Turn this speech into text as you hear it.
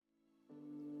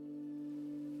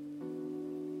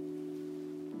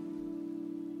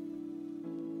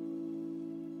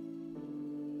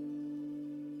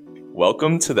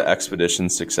Welcome to the Expedition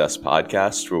Success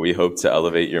Podcast, where we hope to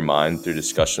elevate your mind through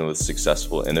discussion with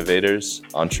successful innovators,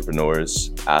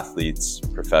 entrepreneurs, athletes,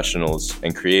 professionals,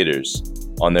 and creators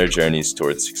on their journeys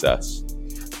towards success.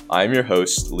 I'm your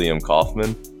host, Liam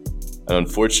Kaufman, and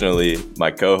unfortunately,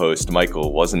 my co-host,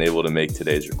 Michael, wasn't able to make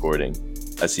today's recording,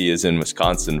 as he is in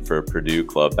Wisconsin for a Purdue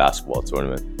Club basketball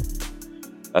tournament.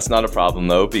 That's not a problem,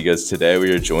 though, because today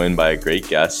we are joined by a great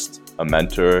guest, a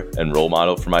mentor and role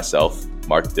model for myself,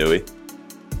 Mark Dewey.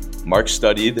 Mark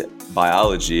studied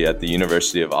biology at the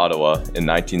University of Ottawa in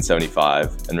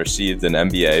 1975 and received an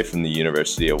MBA from the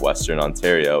University of Western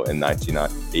Ontario in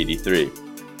 1983.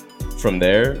 From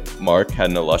there, Mark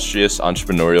had an illustrious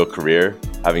entrepreneurial career,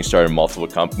 having started multiple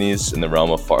companies in the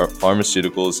realm of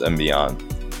pharmaceuticals and beyond.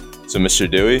 So Mr.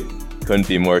 Dewey, couldn't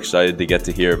be more excited to get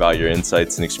to hear about your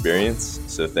insights and experience.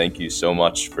 So thank you so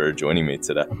much for joining me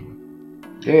today.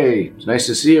 Hey, it's nice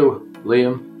to see you,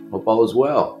 Liam. Hope all is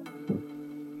well.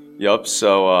 Yep.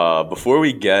 So before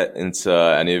we get into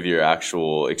any of your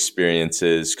actual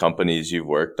experiences, companies you've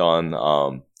worked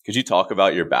on, could you talk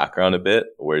about your background a bit?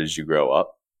 Where did you grow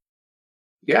up?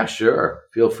 Yeah, sure.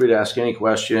 Feel free to ask any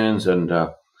questions and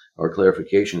or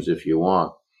clarifications if you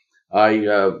want. I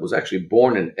was actually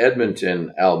born in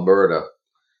Edmonton, Alberta,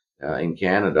 in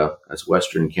Canada. That's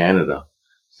Western Canada.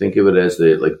 Think of it as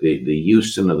the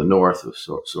Houston of the North,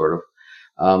 sort of.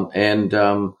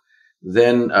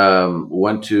 Then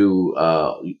went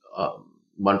to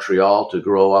Montreal to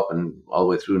grow up and all the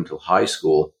way through until high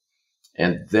school,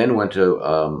 and then went to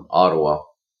Ottawa,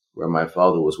 where my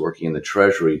father was working in the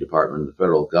Treasury Department of the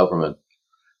federal government.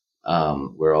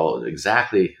 We're all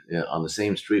exactly on the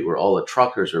same street where all the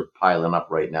truckers are piling up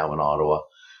right now in Ottawa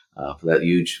for that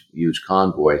huge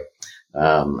convoy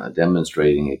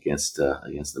demonstrating against the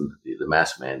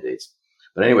mask mandates.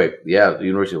 But anyway, yeah, the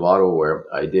University of Ottawa, where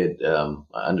I did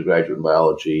undergraduate in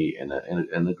biology and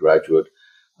a graduate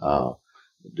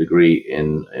degree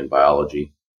in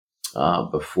biology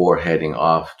before heading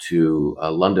off to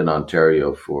London,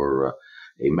 Ontario for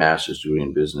a master's degree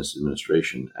in business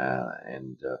administration.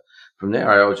 And from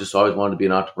there, I always wanted to be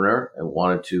an entrepreneur and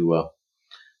wanted to,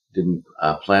 didn't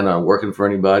plan on working for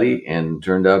anybody, and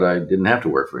turned out I didn't have to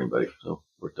work for anybody. So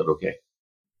it worked out okay.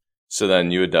 So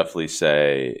then you would definitely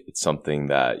say it's something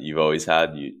that you've always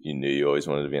had. You knew you always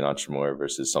wanted to be an entrepreneur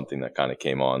versus something that kind of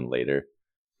came on later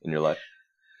in your life?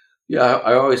 Yeah,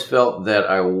 I always felt that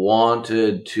I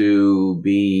wanted to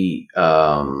be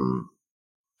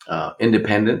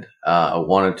independent. I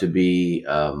wanted to be,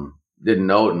 didn't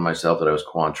know it in myself that I was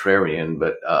contrarian,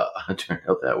 but it turned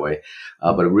out that way.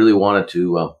 But I really wanted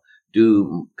to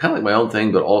do kind of like my own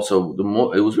thing, but also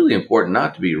it was really important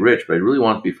not to be rich, but I really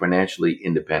wanted to be financially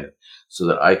independent so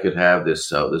that I could have this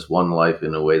one life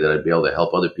in a way that I'd be able to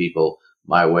help other people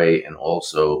my way and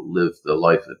also live the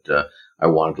life that I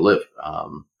wanted to live,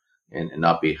 and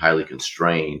not be highly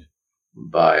constrained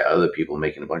by other people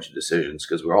making a bunch of decisions,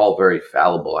 because we're all very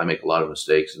fallible. I make a lot of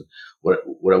mistakes, and what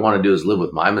I want to do is live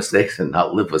with my mistakes and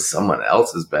not live with someone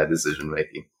else's bad decision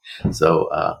making. So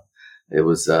it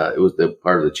was the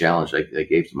part of the challenge I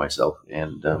gave to myself,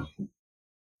 and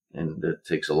it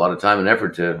takes a lot of time and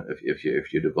effort to if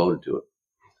you're devoted to it.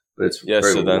 But it's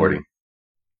very rewarding.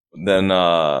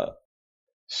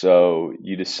 So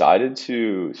you decided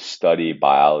to study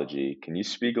biology. Can you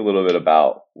speak a little bit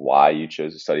about why you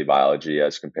chose to study biology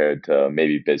as compared to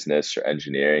maybe business or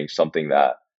engineering, something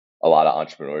that a lot of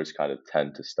entrepreneurs kind of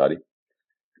tend to study?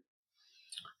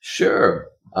 Sure.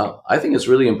 I think it's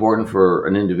really important for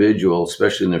an individual,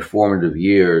 especially in their formative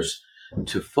years,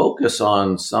 to focus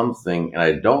on something. And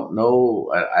I don't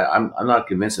know, I'm not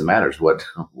convinced it matters what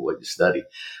you study,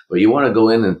 but you want to go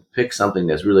in and pick something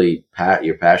that's really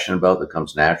you're passionate about, that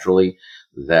comes naturally,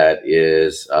 that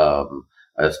is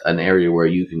an area where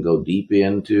you can go deep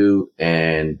into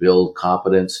and build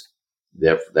competence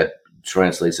that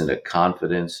translates into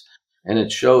confidence. And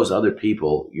it shows other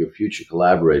people, your future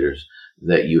collaborators,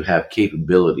 that you have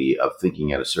capability of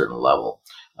thinking at a certain level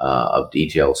of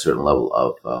detail, a certain level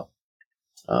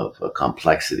of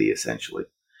complexity, essentially.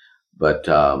 But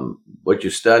what you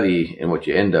study and what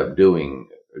you end up doing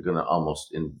are going to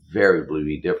almost invariably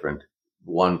be different.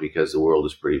 One, because the world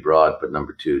is pretty broad, but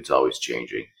number two, it's always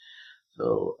changing.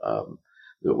 So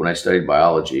when I studied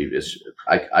biology,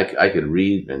 I could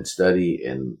read and study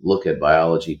and look at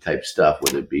biology type stuff,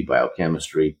 whether it be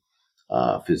biochemistry,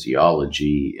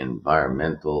 physiology,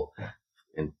 environmental,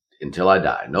 until I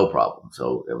die, no problem.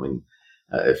 So, I mean,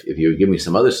 if you give me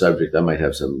some other subject, I might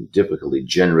have some difficulty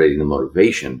generating the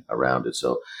motivation around it.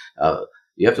 So,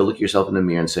 you have to look yourself in the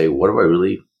mirror and say, what do I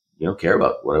really, care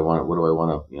about? What do I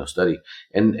want to, study,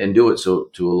 and do it so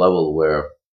to a level where,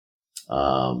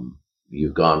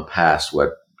 you've gone past what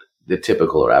the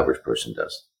typical or average person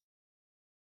does.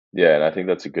 Yeah, and I think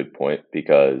that's a good point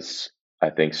because I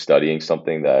think studying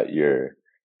something that you're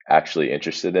actually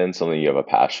interested in, something you have a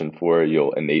passion for,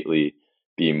 you'll innately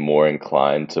be more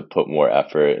inclined to put more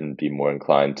effort and be more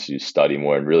inclined to study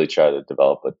more and really try to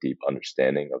develop a deep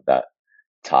understanding of that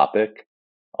topic.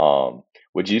 Um,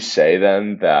 would you say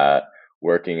then that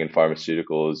working in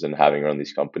pharmaceuticals and having run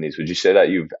these companies, would you say that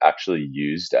you've actually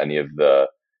used any of the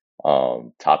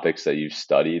topics that you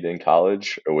studied in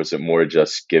college, or was it more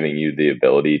just giving you the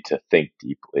ability to think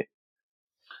deeply?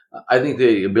 I think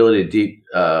the ability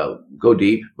to go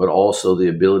deep, but also the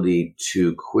ability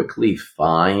to quickly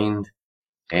find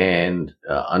and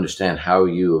understand how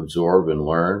you absorb and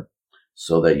learn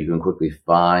so that you can quickly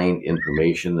find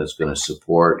information that's going to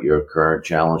support your current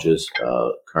challenges,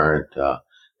 current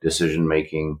decision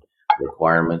making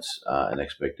requirements and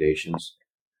expectations.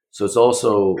 So it's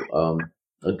also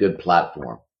a good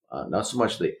platform. Not so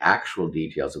much the actual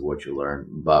details of what you learn,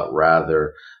 but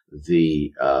rather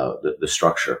the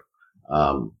structure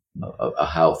of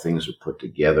how things are put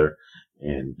together,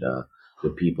 and the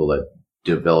people that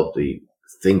develop the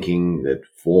thinking that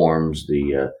forms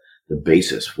the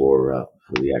basis for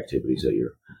the activities that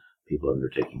your people are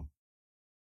undertaking.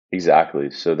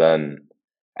 Exactly. So then,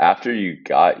 after you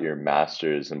got your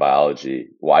master's in biology,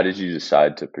 why did you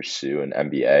decide to pursue an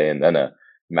MBA and then a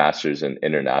master's in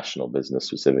international business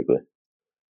specifically?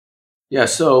 Yeah,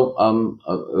 so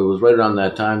it was right around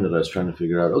that time that I was trying to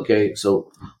figure out, okay, so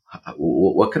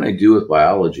what can I do with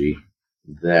biology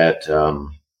that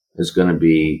is going to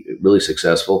be really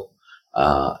successful,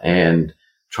 and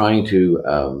trying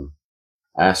to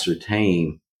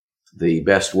ascertain the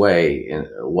best way. And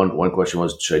one question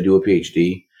was, should I do a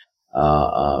PhD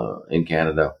in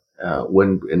Canada?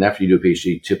 And after you do a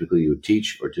PhD, typically you would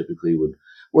teach, or typically would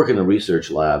work in a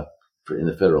research lab in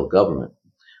the federal government,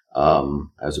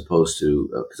 as opposed to,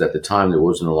 because at the time there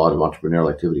wasn't a lot of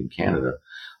entrepreneurial activity in Canada,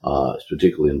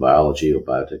 particularly in biology or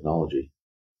biotechnology.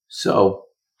 So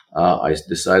I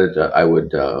decided that I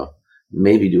would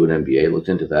maybe do an MBA. Looked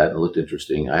into that. It looked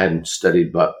interesting. I hadn't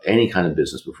studied but any kind of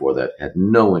business before that. Had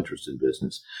no interest in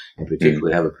business. In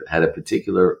particular, had a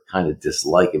particular kind of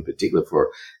dislike, in particular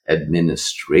for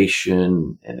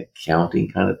administration and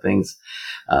accounting kind of things.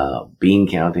 Bean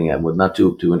counting, I was not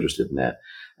too interested in that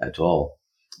at all.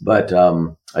 But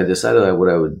I decided that what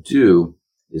I would do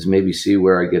is maybe see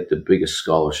where I get the biggest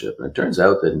scholarship. And it turns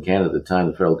out that in Canada at the time,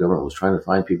 the federal government was trying to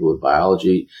find people with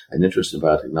biology, an interest in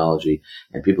biotechnology,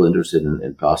 and people interested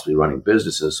in possibly running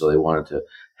businesses. So they wanted to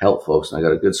help folks. And I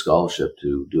got a good scholarship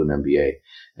to do an MBA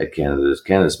at Canada's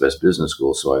best business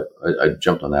school. So I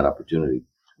jumped on that opportunity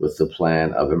with the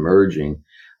plan of emerging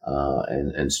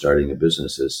and starting a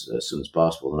business as soon as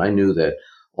possible. And I knew that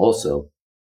also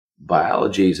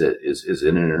biology is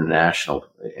an international,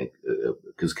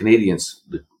 because Canadians,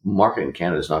 the market in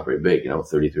Canada is not very big,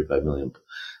 35 million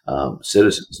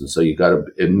citizens. And so you got to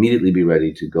immediately be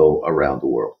ready to go around the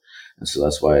world. And so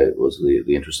that's why it was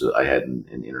the interest that I had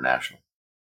in international.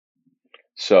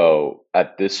 So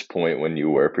at this point, when you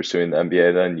were pursuing the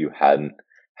MBA, then you hadn't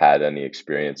had any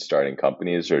experience starting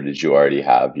companies, or did you already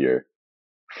have your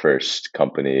first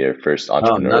company or first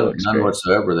entrepreneurial experience? None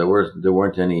whatsoever. There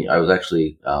weren't any. I was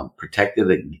actually protected,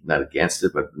 not against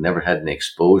it, but never had any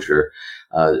exposure.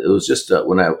 It was just as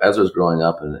I was growing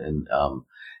up, and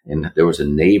there was a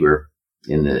neighbor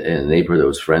in a neighbor that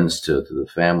was friends to the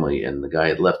family, and the guy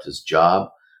had left his job.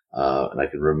 And I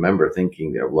can remember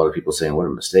thinking, there were a lot of people saying, "What a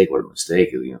mistake! What a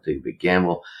mistake!" Take a big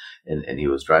gamble, and he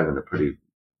was driving a pretty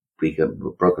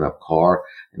broken up car,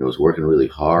 and it was working really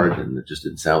hard, and it just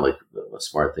didn't sound like a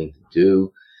smart thing to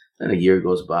do. Then a year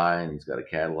goes by, and he's got a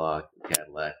Cadillac.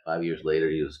 5 years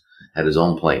later, had his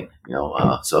own plane.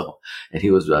 And he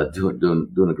was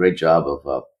doing a great job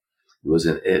of.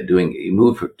 He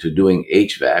moved to doing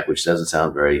HVAC, which doesn't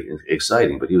sound very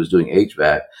exciting, but he was doing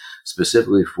HVAC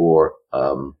specifically for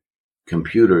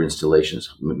computer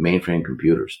installations, mainframe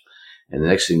computers. And the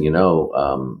next thing you know,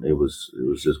 it was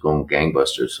just going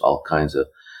gangbusters. All kinds of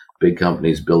big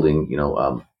companies building,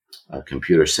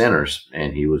 computer centers,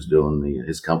 and he was doing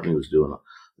his company was doing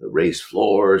the raised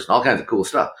floors and all kinds of cool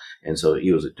stuff. And so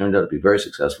it turned out to be very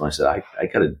successful. And I said, I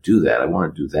got to do that. I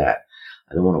want to do that.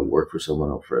 I don't want to work for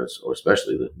someone else, or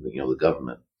especially the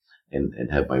government,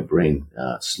 and have my brain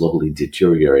slowly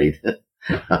deteriorate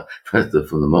from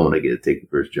the moment I get to take the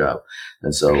first job.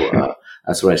 And so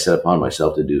that's when I set upon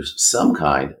myself to do some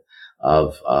kind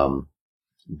of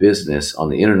business on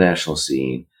the international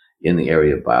scene in the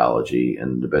area of biology.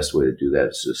 And the best way to do that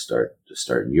is to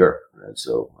start in Europe. And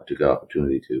so I took an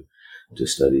opportunity to to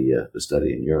study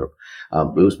in Europe.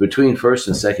 It was between first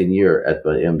and second year at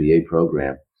the MBA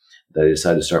program that I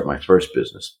decided to start my first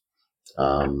business.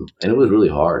 And it was really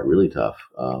hard, really tough,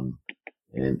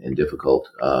 and difficult,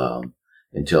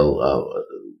 until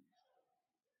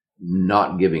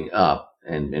not giving up,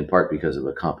 and in part because of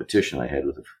a competition I had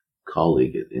with a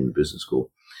colleague in the business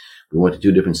school. We went to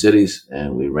two different cities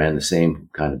and we ran the same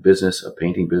kind of business, a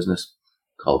painting business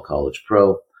called College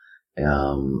Pro.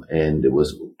 And it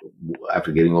was,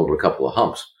 after getting over a couple of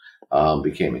humps,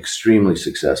 became extremely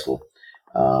successful.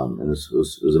 And it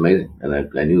was amazing. And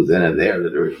I knew then and there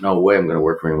that there was no way I'm going to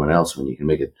work for anyone else when you can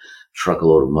make a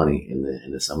truckload of money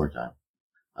in the summertime,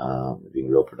 being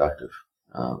real productive.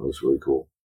 It was really cool.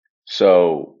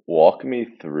 So walk me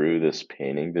through this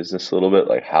painting business a little bit.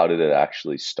 Like, how did it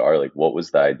actually start? Like, what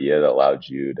was the idea that allowed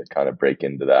you to kind of break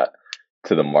into that,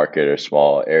 to the market or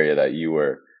small area that you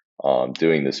were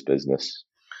doing this business?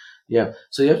 Yeah.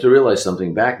 So you have to realize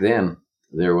something. Back then,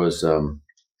 there was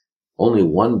only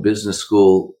one business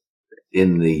school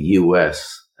in the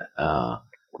U.S.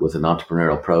 With an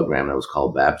entrepreneurial program that was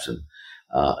called Babson.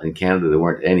 In Canada, there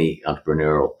weren't any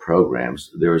entrepreneurial programs.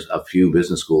 There was a few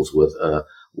business schools with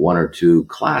one or two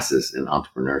classes in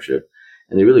entrepreneurship,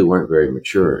 and they really weren't very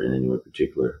mature in any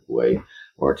particular way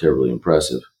or terribly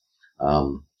impressive.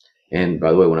 And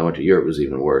by the way, when I went to Europe, it was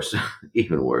even worse,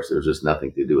 even worse. There was just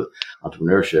nothing to do with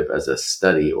entrepreneurship as a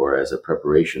study or as a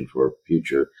preparation for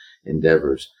future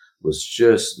endeavors. Was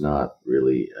just not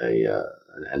really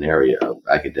an area of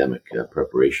academic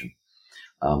preparation.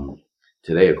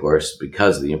 Today, of course,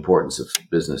 because of the importance of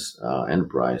business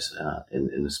enterprise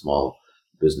in the small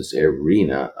business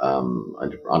arena,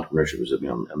 entrepreneurship was a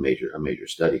major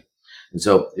study, and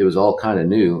so it was all kind of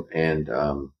new. And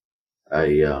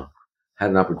I had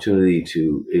an opportunity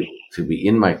to be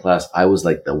in my class. I was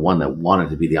like the one that wanted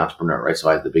to be the entrepreneur, right? So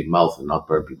I had the big mouth, and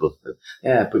entrepreneur people said,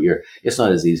 "Yeah, it's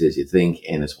not as easy as you think,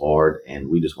 and it's hard, and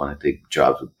we just want to take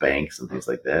jobs with banks and things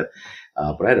like that."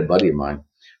 But I had a buddy of mine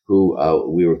who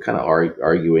we were kind of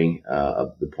arguing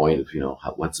the point of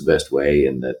what's the best way,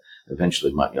 and that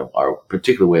eventually our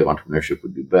particular way of entrepreneurship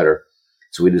would be better.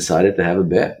 So we decided to have a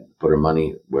bet, put our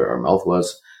money where our mouth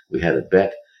was. We had a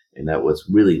bet, and that was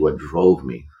really what drove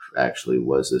me. Actually,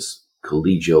 was this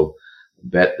collegial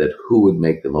bet that who would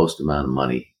make the most amount of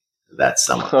money that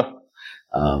summer.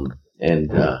 I can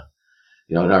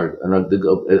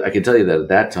tell you that at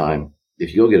that time,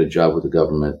 if you go get a job with the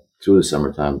government through the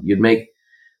summertime, you'd make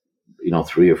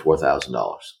 $3,000 or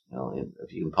 $4,000. And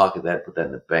if you can pocket that, put that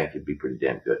in the bank, it'd be pretty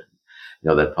damn good.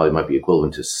 That probably might be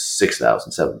equivalent to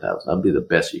 $6,000, $7,000. That'd be the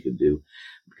best you could do,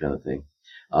 kind of thing.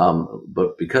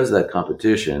 But because of that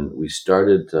competition, we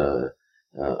started.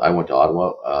 I went to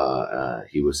Ottawa.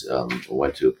 He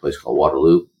went to a place called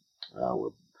Waterloo,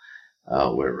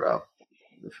 where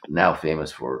now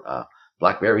famous for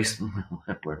blackberries,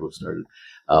 where it was started.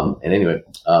 And anyway,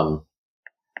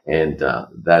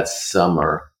 that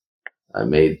summer I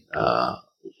made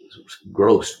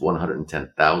grossed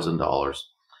 $110,000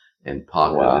 and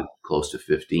pocketed close to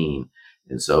 15.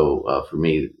 And so for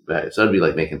me, so it'd be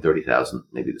like making 30,000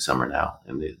 maybe the summer now,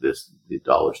 and the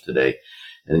dollars today.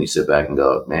 And then you sit back and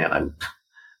go, man,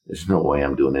 there's no way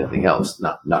I'm doing anything else.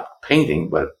 Not painting,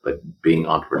 but being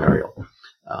entrepreneurial,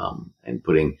 and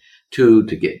putting two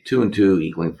and two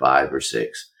equaling 5 or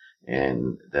 6,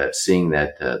 and seeing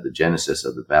that the genesis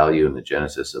of the value and the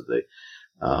genesis of the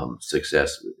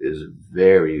success is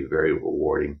very, very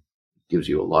rewarding. It gives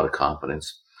you a lot of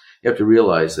confidence. You have to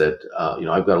realize that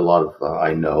I've got a lot of.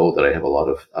 I know that I have a lot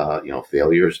of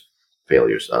failures.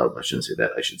 I shouldn't say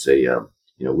that. I should say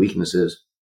weaknesses.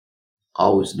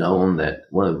 Always known that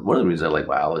one of the reasons I like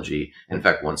biology, in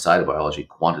fact, one side of biology,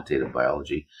 quantitative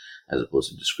biology, as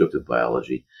opposed to descriptive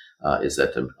biology, is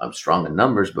that I'm strong in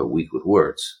numbers but weak with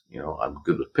words. I'm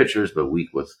good with pictures but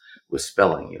weak with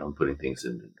spelling. Putting things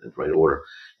in the right order.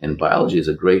 And biology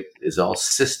is all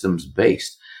systems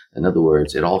based. In other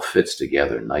words, it all fits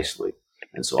together nicely.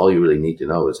 And so all you really need to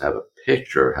know is have a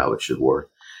picture of how it should work.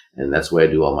 And that's the way I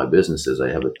do all my businesses. I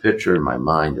have a picture in my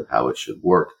mind of how it should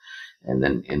work. And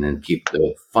then keep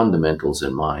the fundamentals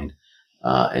in mind,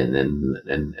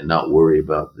 and not worry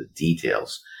about the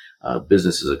details.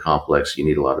 Business is a complex. You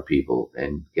need a lot of people,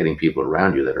 and getting people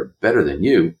around you that are better than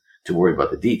you to worry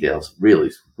about the details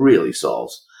really, really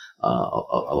solves a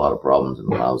lot of problems and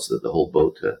allows the whole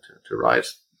boat to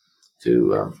rise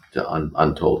to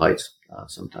untold heights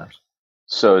sometimes.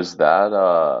 So is that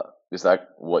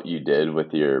what you did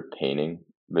with your painting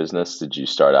business? Did you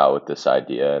start out with this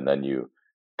idea and then you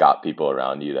got people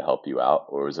around you to help you out,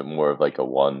 or was it more of like a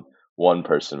one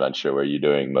person venture where you're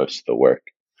doing most of the work?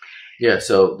 Yeah,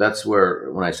 so that's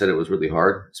where when I said it was really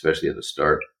hard, especially at the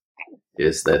start,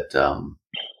 is that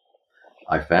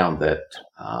I found that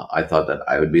I thought that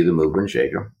I would be the mover and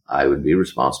shaker. I would be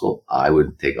responsible. I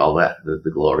would take all that,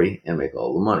 the glory, and make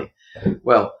all the money.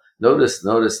 Well, notice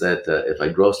that if I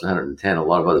grossed 110, a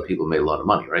lot of other people made a lot of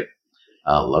money, right?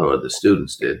 A lot of other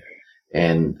students did.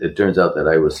 And it turns out that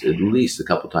I was at least a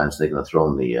couple times thinking of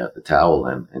throwing the towel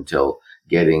in until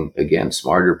getting, again,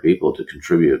 smarter people to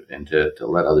contribute and to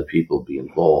let other people be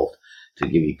involved, to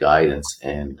give you guidance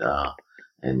and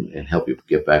help you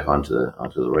get back onto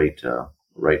the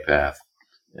right path.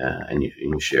 And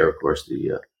you share, of course,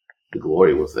 the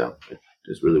glory with them.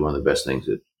 It's really one of the best things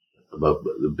about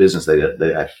the business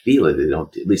that I feel that they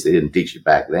don't, at least they didn't teach you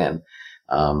back then.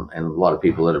 And a lot of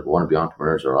people that want to be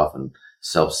entrepreneurs are often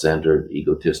self-centered,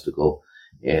 egotistical,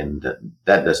 and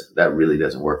that really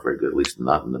doesn't work very good, at least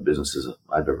not in the businesses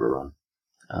I've ever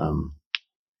run.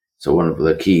 So one of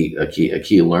the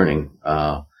key learning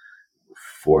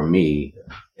for me,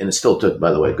 and it still took, by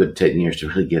the way, a good 10 years to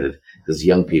really get it, because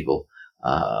young people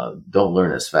don't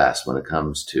learn as fast when it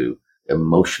comes to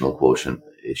emotional quotient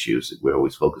issues. We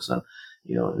always focus on,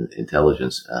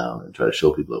 intelligence and try to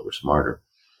show people that we're smarter.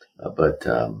 But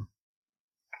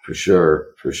for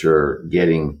sure,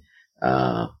 getting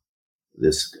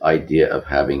this idea of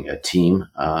having a team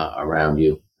around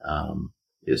you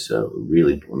is a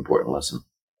really important lesson.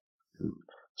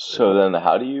 So then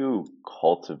how do you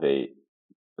cultivate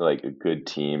like a good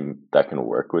team that can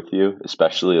work with you,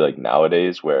 especially like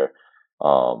nowadays where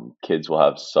kids will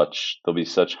have there'll be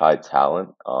such high talent,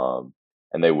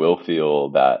 and they will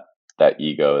feel that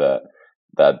ego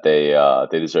that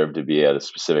they deserve to be at a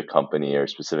specific company or a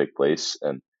specific place.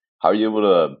 And how are you able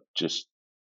to just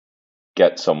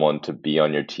get someone to be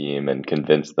on your team and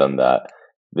convince them that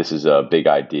this is a big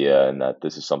idea and that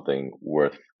this is something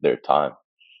worth their time?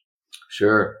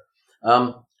 Sure.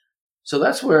 So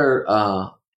that's where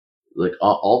like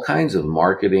all kinds of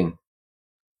marketing,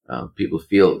 people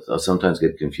sometimes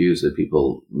get confused that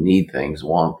people need things,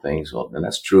 want things. Well, and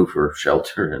that's true for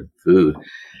shelter and food.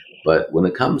 But when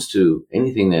it comes to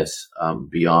anything that's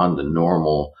beyond the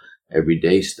normal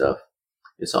everyday stuff,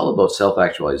 it's all about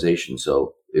self-actualization.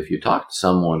 So if you talk to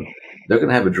someone, they're going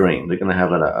to have a dream. They're going to have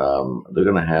they're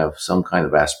going to have some kind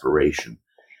of aspiration.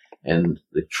 And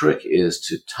the trick is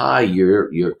to tie your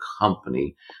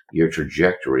company, your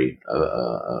trajectory,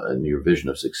 and your vision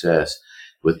of success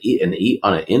with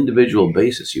on an individual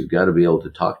basis. You've got to be able to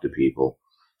talk to people,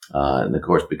 and of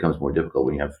course, it becomes more difficult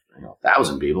when you have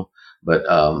 1,000 people. But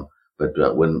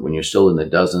when you're still in the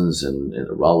dozens and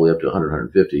all the way up to 100,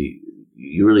 150,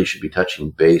 you really should be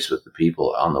touching base with the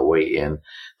people on the way in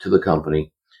to the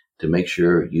company to make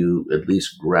sure you at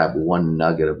least grab one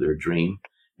nugget of their dream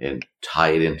and tie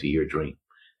it into your dream.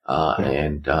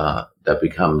 And that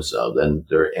becomes, then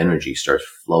their energy starts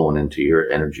flowing into your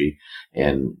energy,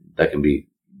 and that can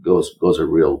goes a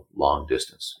real long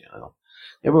distance.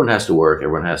 Everyone has to work,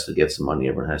 everyone has to get some money,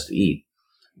 everyone has to eat,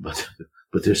 but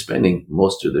they're spending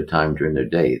most of their time during their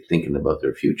day thinking about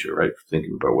their future, right?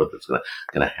 Thinking about what's going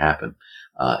to happen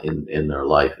in their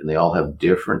life, and they all have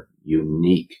different,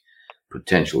 unique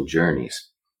potential journeys.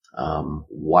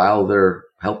 While they're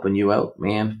helping you out,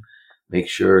 man, make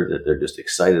sure that they're just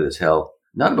excited as hell.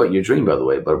 Not about your dream, by the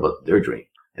way, but about their dream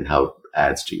and how it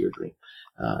adds to your dream.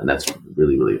 And that's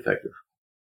really, really effective.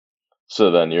 So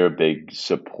then you're a big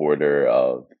supporter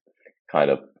of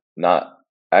kind of not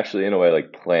actually in a way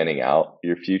like planning out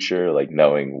your future, like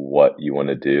knowing what you want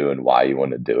to do and why you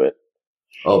want to do it.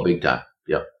 Oh, big time.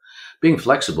 Yep. Being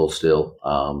flexible still.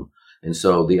 And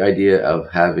so the idea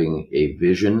of having a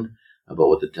vision about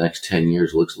what the next 10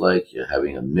 years looks like,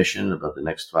 having a mission about the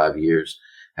next 5 years,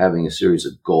 having a series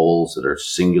of goals that are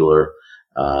singular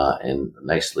and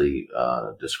nicely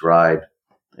described,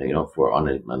 for on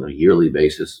a yearly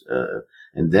basis.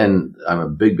 And then I'm a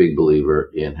big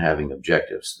believer in having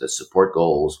objectives that support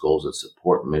goals that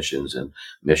support missions, and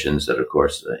missions that, of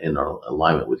course, in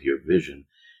alignment with your vision.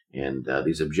 And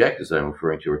these objectives that I'm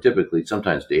referring to are typically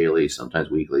sometimes daily, sometimes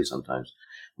weekly, sometimes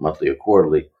monthly or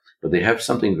quarterly, but they have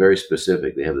something very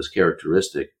specific. They have this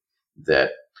characteristic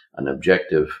that an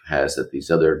objective has that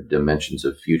these other dimensions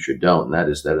of future don't. And that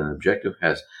is that an objective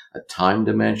has a time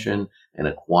dimension and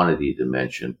a quantity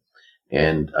dimension.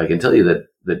 And I can tell you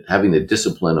that having the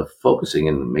discipline of focusing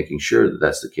and making sure that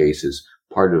that's the case is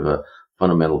part of a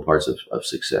fundamental parts of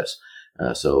success.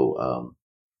 So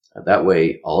that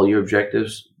way, all your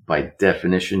objectives, by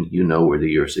definition, whether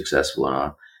you're successful or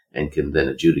not, and can then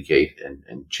adjudicate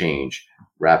and change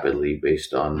rapidly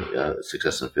based on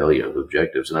success and failure of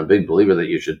objectives. And I'm a big believer that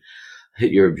you should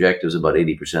hit your objectives about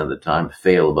 80% of the time,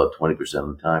 fail about 20%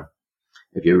 of the time.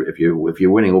 If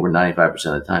you're winning over 95% of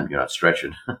the time, you're not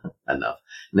stretching enough.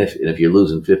 And if you're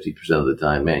losing 50% of the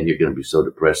time, man, you're going to be so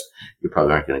depressed. You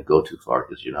probably aren't going to go too far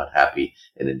because you're not happy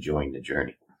and enjoying the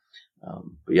journey.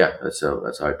 But yeah, that's how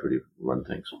I pretty run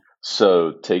things.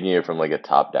 So taking it from like a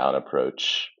top-down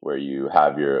approach where you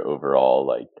have your overall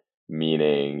like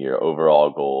meaning, your overall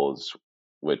goals,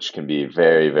 which can be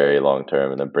very, very long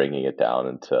term, and then bringing it down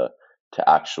into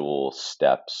actual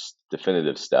steps,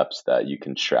 definitive steps that you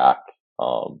can track,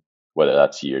 whether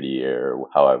that's year to year or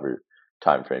however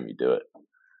time frame you do it.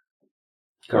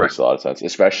 That makes a lot of sense.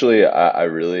 Especially, I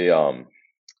really,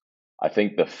 I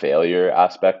think the failure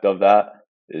aspect of that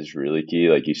is really key.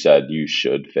 Like you said, you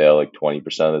should fail like 20%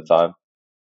 of the time.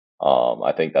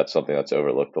 I think that's something that's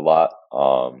overlooked a lot.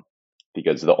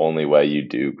 Because the only way you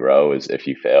do grow is if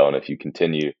you fail, and if you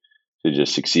continue to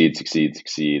just succeed,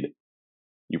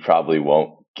 you probably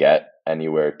won't get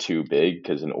anywhere too big,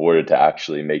 because in order to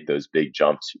actually make those big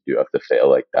jumps, you do have to fail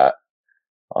like that.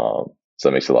 So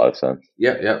that makes a lot of sense.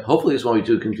 Yeah. Hopefully, this won't be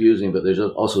too confusing, but there's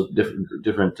also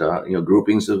different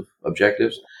groupings of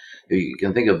objectives. You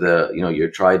can think of your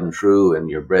tried and true and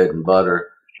your bread and butter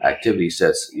activity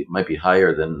sets. It might be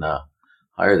higher than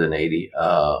 80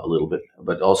 a little bit,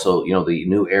 but also the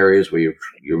new areas where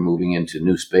you're moving into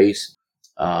new space.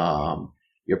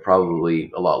 You're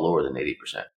probably a lot lower than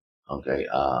 80%. Okay,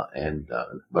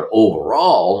 but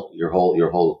overall, your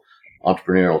whole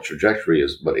entrepreneurial trajectory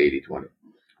is about 80-20.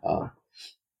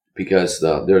 Because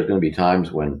there's going to be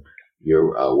times when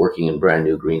you're working in brand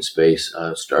new green space,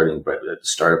 starting at the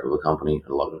startup of a company,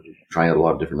 trying out a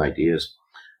lot of different ideas.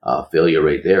 Failure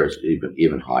rate there is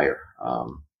even higher,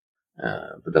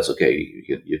 but that's okay.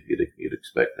 You'd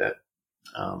expect that,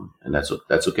 and that's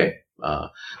okay.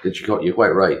 You're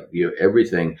quite right.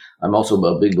 Everything. I'm also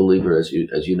a big believer, as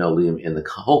you know, Liam, in the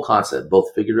whole concept,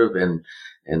 both figurative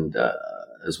and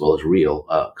as well as real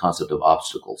concept of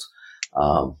obstacles.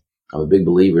 I'm a big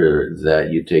believer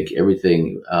that you take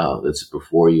everything that's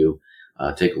before you,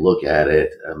 take a look at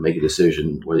it, make a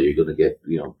decision whether you're going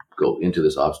to go into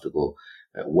this obstacle,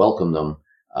 welcome them,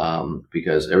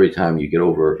 because every time you get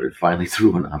over finally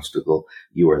through an obstacle,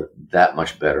 you are that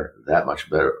much better,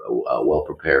 well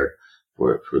prepared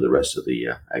for the rest of the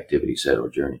activity set or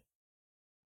journey.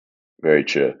 Very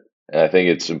true. And I think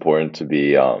it's important to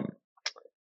be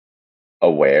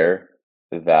aware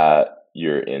that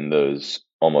you're in those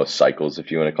almost cycles, if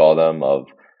you want to call them, of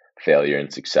failure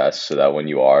and success, so that when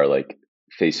you are like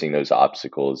facing those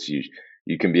obstacles,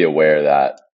 you can be aware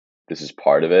that this is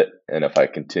part of it, and if I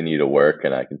continue to work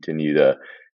and I continue to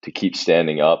keep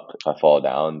standing up, if I fall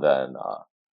down, then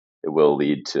it will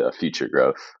lead to future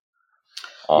growth.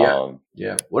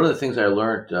 Yeah. One of the things I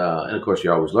learned, and of course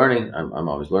you're always learning. I'm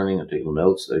always learning. I'm taking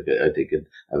notes. I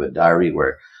have a diary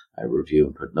where I review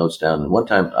and put notes down. And one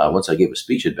time, once I gave a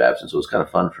speech at Babson, so it was kind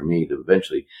of fun for me to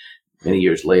eventually, many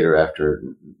years later, after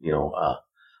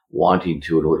wanting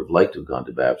to and would have liked to have gone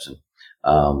to Babson,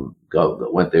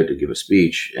 went there to give a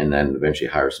speech, and then eventually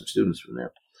hire some students from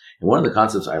there. And one of the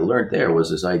concepts I learned there was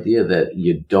this idea that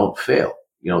you don't fail.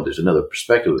 There's another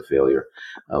perspective of failure,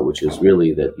 which is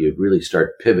really that you really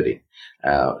start pivoting,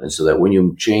 and so that when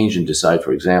you change and decide,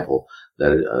 for example,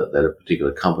 that a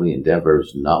particular company endeavor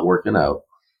is not working out,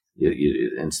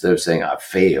 you instead of saying I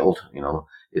failed,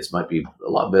 it might be a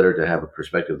lot better to have a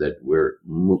perspective that we're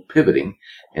pivoting,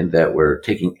 and that we're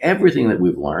taking everything that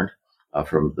we've learned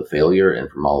from the failure and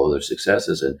from all other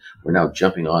successes, and we're now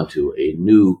jumping onto a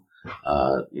new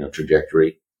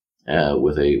trajectory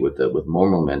with more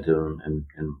momentum and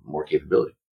more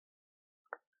capability.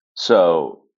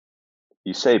 So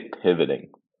you say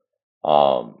pivoting,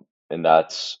 and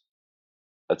that's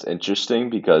interesting,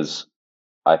 because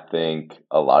I think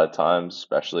a lot of times,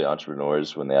 especially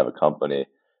entrepreneurs, when they have a company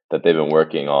that they've been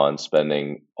working on,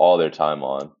 spending all their time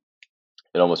on,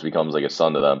 it almost becomes like a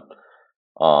son to them.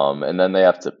 And then they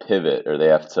have to pivot, or they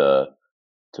have to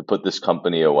put this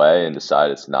company away and decide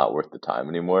it's not worth the time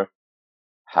anymore.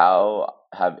 How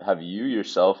have you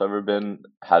yourself ever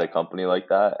had a company like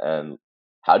that? And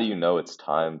how do you know it's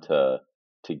time to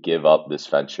give up this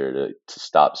venture, to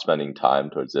stop spending time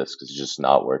towards this because it's just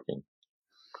not working?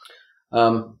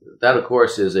 That, of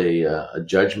course, is a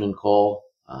judgment call,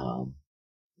 and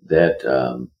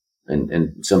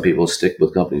some people stick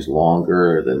with companies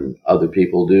longer than other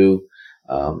people do.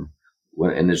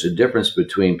 And there's a difference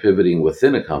between pivoting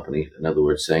within a company, in other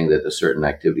words, saying that a certain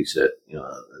activity set,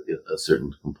 a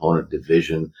certain component,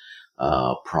 division,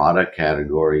 product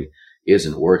category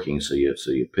isn't working, so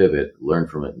you pivot, learn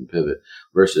from it, and pivot,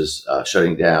 versus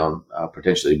shutting down,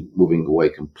 potentially moving away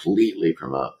completely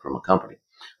from a company.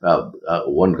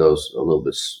 One goes a little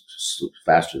bit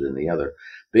faster than the other,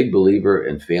 big believer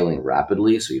in failing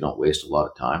rapidly so you don't waste a lot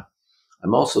of time.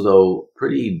 I'm also, though,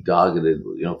 pretty dogged.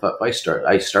 If I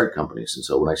start companies, and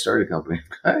so when I started a company,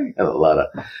 I had a lot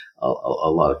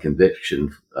of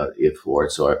conviction for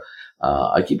it. So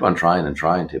I keep on trying and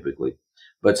trying, typically,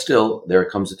 but still, there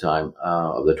comes a time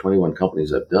of the 21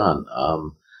 companies I've done.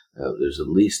 There's at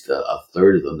least a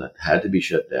third of them that had to be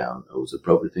shut down. It was the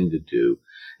appropriate thing to do.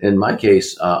 In my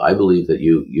case, I believe that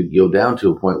you go down to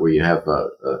a point where you have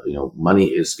money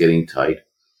is getting tight.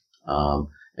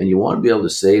 And you want to be able to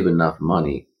save enough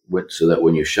money so that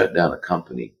when you shut down a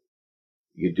company,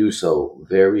 you do so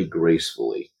very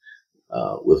gracefully,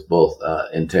 with both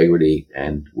integrity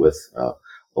and with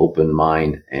open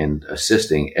mind, and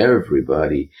assisting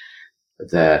everybody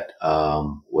that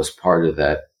was part of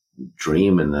that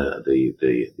dream and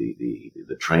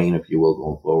the train, if you will,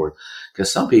 going forward.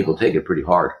 Because some people take it pretty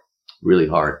hard, really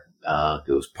hard.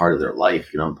 It was part of their life,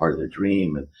 part of their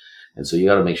dream, and so you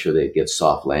got to make sure they get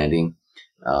soft landing.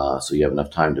 So you have enough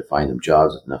time to find them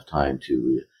jobs, enough time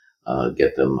to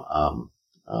get them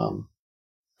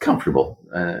comfortable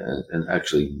and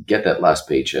actually get that last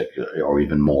paycheck or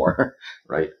even more,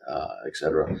 right,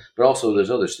 etc. But also, there's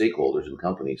other stakeholders in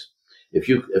companies. If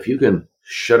you can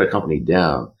shut a company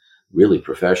down really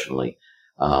professionally,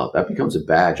 that becomes a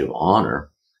badge of honor,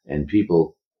 and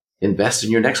people invest in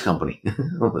your next company,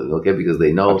 okay, because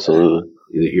they know Absolutely.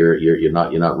 you're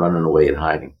not running away and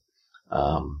hiding.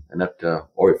 And that,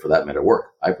 or for that matter, work.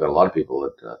 I've got a lot of people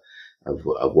that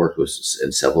I've worked with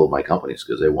in several of my companies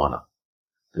because they want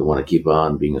to keep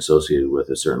on being associated with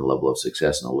a certain level of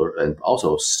success and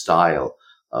also style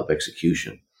of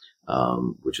execution,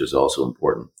 which is also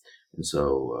important. And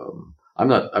so I'm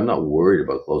not worried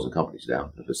about closing companies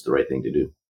down if it's the right thing to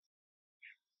do.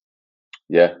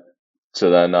 Yeah. So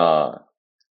then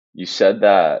you said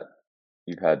that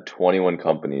you've had 21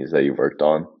 companies that you've worked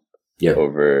on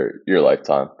over your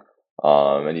lifetime.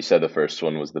 And you said the first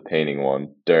one was the painting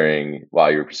one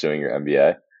while you were pursuing your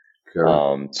MBA.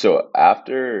 Sure. So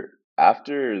after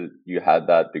you had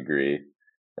that degree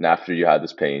and after you had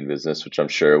this painting business, which I'm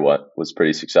sure was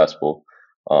pretty successful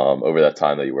over that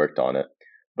time that you worked on it,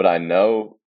 but I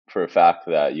know for a fact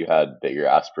that you had bigger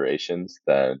aspirations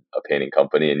than a painting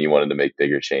company and you wanted to make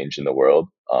bigger change in the world,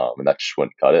 and that just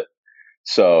wouldn't cut it.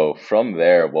 So from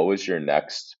there, what was your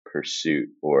next pursuit?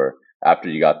 Or after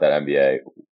you got that MBA,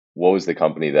 what was the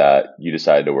company that you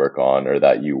decided to work on or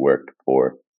that you worked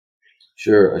for?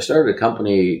 Sure. I started a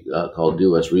company called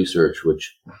Due West Research,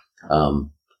 which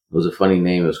was a funny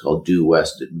name. It was called Due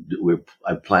West.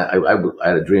 I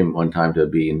had a dream one time to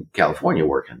be in California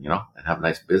working, and have a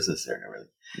nice business there and everything.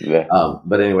 Yeah.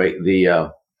 But anyway,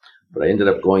 but I ended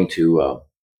up going to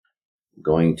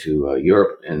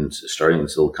Europe and starting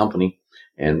this little company,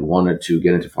 and wanted to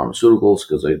get into pharmaceuticals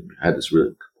because I had this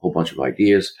really whole bunch of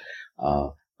ideas,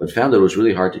 but found that it was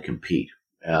really hard to compete.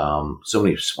 So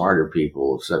many smarter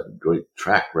people, set great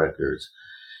track records.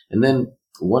 And then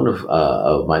one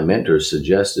of my mentors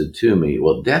suggested to me,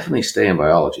 well, definitely stay in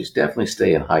biology, definitely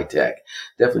stay in high tech,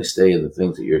 definitely stay in the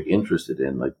things that you're interested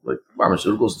in, like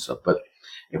pharmaceuticals and stuff. But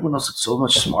everyone else is so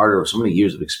much smarter, with so many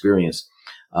years of experience.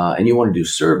 And you want to do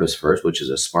service first, which is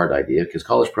a smart idea because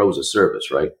College Pro is a service,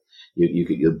 right?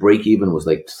 Your break even was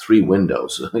like 3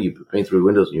 windows. You paint 3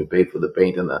 windows and you paid for the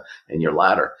paint and your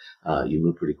ladder. You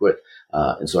move pretty quick.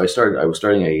 And so I was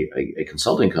starting a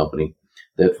consulting company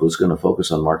that was going to focus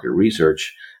on market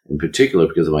research, in particular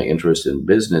because of my interest in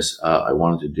business. I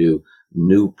wanted to do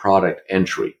new product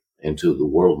entry into the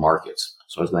world markets.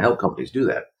 So I was going to help companies do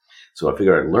that. So I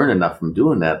figured I'd learn enough from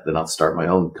doing that, then I'll start my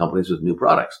own companies with new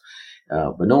products.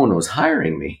 But no one was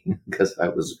hiring me because I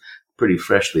was pretty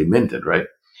freshly minted, right?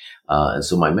 And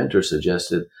so my mentor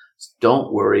suggested,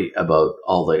 don't worry about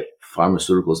all the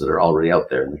pharmaceuticals that are already out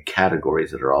there and the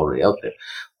categories that are already out there.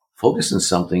 Focus on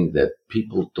something that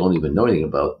people don't even know anything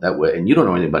about that way. And you don't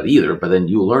know anything about it either, but then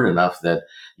you'll learn enough that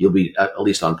you'll be at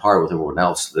least on par with everyone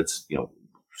else that's,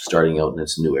 starting out in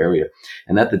this new area.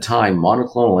 And at the time,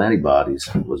 monoclonal antibodies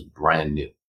was brand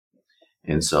new.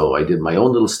 And so I did my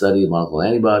own little study of monoclonal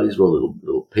antibodies, wrote a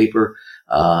little paper,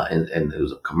 and it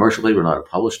was a commercial paper, not a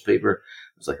published paper.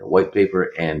 It was like a white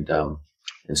paper, and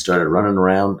started running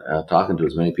around, talking to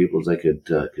as many people as I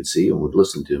could see and would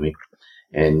listen to me.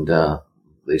 And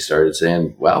they started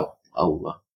saying, well,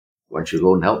 why don't you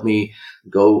go and help me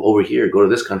go over here, go to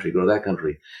this country, go to that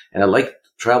country. And I liked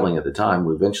traveling at the time.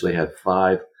 We eventually had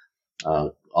 5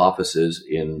 offices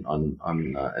on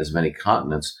as many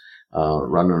continents,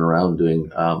 running around doing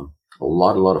a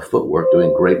lot of footwork,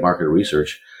 doing great market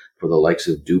research for the likes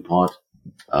of DuPont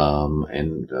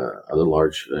and other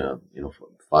large,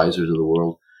 Pfizers of the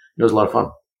world. It was a lot of fun.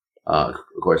 Of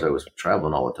course, I was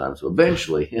traveling all the time, so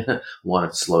eventually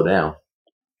wanted to slow down,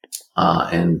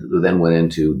 and then went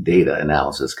into data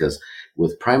analysis because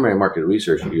with primary market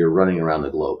research, you're running around the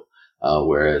globe.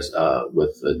 Whereas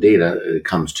with data, it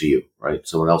comes to you, right?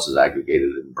 Someone else has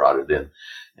aggregated it and brought it in.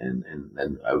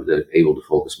 And I was able to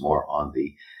focus more on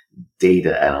the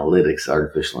data analytics,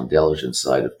 artificial intelligence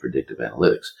side of predictive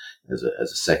analytics as a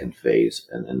second phase,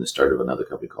 and the start of another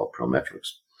company called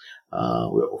Prometrics,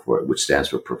 which stands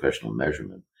for professional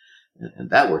measurement. And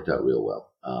that worked out real well.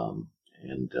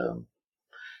 And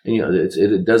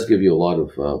it does give you a lot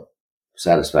of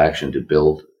satisfaction to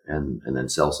build and then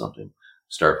sell something,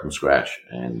 start from scratch,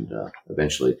 and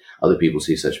eventually other people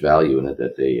see such value in it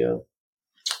that they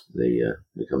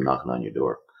come knocking on your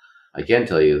door. I can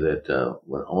tell you that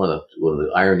one of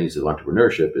the ironies of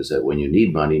entrepreneurship is that when you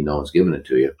need money, no one's giving it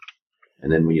to you,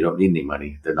 and then when you don't need any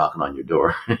money, they're knocking on your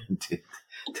door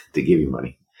to give you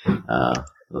money.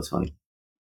 That's funny.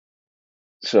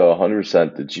 So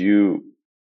 100%, did you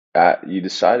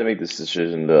decide to make this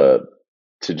decision to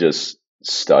just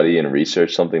study and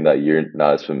research something that you're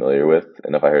not as familiar with?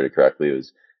 And if I heard it correctly, it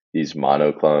was these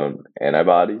monoclonal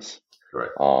antibodies.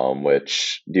 Correct.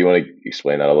 Which, do you want to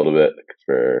explain that a little bit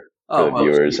for the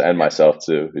viewers and myself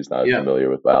too, who's not familiar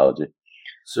with biology?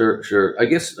 Sure. I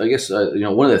guess one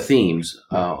of the themes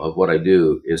of what I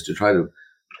do is to try to,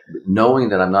 knowing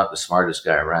that I'm not the smartest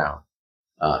guy around,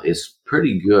 it's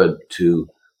pretty good to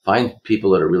find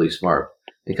people that are really smart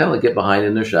and kind of like get behind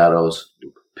in their shadows,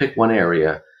 pick one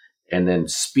area, and then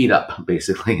speed up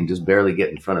basically and just barely get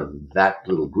in front of that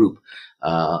little group.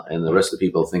 And the rest of the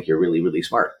people think you're really, really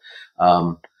smart.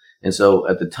 And so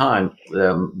at the time,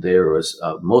 there was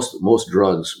most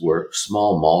drugs were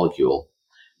small molecule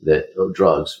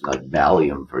drugs like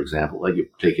Valium, for example, like you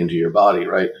take into your body,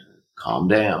 right? Calm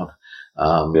down,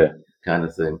 kind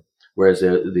of thing. Whereas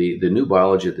the new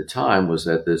biology at the time was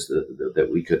that that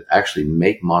we could actually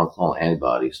make monoclonal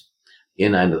antibodies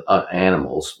in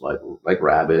animals like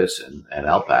rabbits and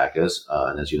alpacas,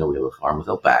 and as you know, we have a farm with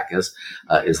alpacas.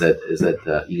 Is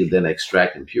that you can then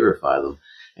extract and purify them,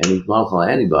 and these monoclonal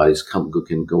antibodies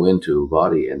can go into a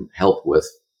body and help with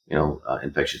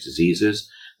infectious diseases.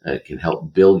 It can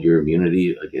help build your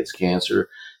immunity against cancer,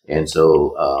 and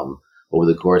so over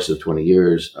the course of 20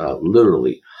 years,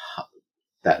 literally.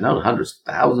 Not hundreds,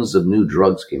 thousands of new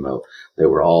drugs came out that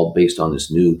were all based on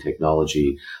this new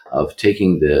technology of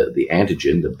taking the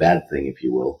antigen, the bad thing, if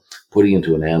you will, putting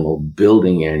into an animal,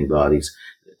 building antibodies,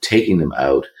 taking them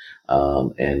out,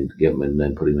 and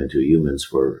then putting them into humans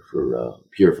for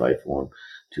purified form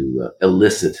to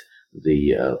elicit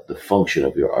the function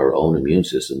of our own immune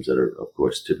systems that are, of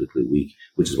course, typically weak,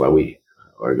 which is why we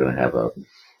are going to have a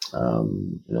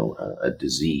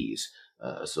disease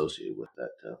associated with that.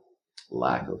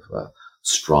 Lack of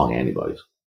strong antibodies.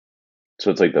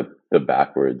 So it's like the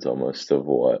backwards almost of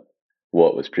what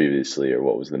was previously or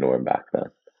what was the norm back then.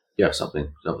 Yeah,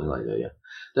 something like that. Yeah.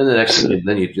 Then the next,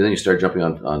 then you start jumping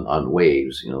on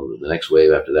waves. The next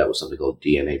wave after that was something called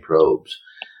DNA probes,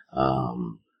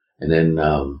 and then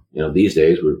these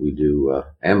days we do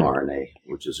mRNA,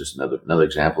 which is just another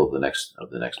example of the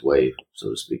next wave,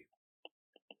 so to speak.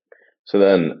 So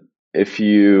then, if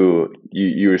you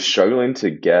were struggling to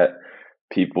get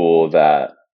people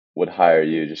that would hire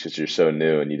you just because you're so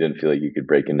new and you didn't feel like you could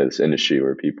break into this industry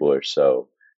where people are so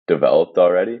developed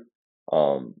already.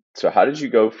 So how did you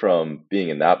go from being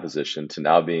in that position to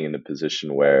now being in the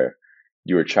position where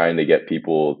you were trying to get you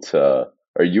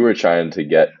were trying to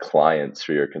get clients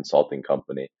for your consulting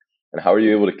company? And how were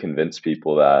you able to convince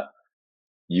people that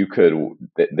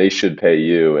they should pay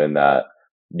you and that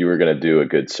you were going to do a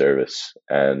good service?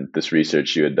 And this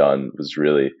research you had done was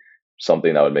really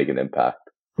something that would make an impact.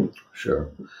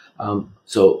 Sure.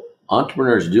 So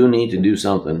entrepreneurs do need to do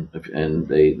something, and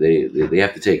they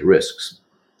have to take risks.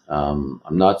 I'm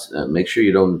not. Make sure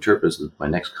you don't interpret my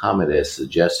next comment as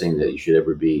suggesting that you should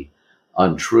ever be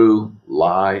untrue,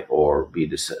 lie, or be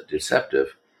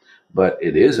deceptive. But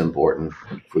it is important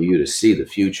for you to see the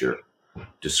future,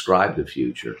 describe the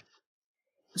future.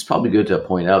 It's probably good to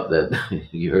point out that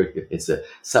it's a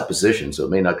supposition, so it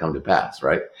may not come to pass,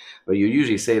 right? But you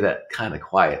usually say that kind of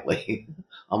quietly,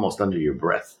 almost under your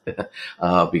breath,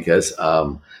 because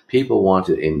people want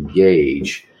to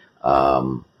engage,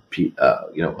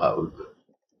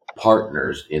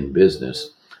 partners in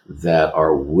business that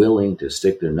are willing to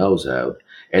stick their nose out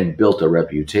and built a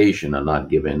reputation of not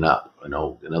giving up. In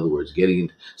other words,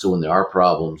 so when there are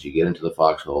problems, you get into the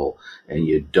foxhole and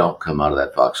you don't come out of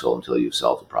that foxhole until you've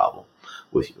solved the problem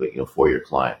for your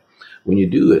client. When you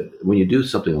do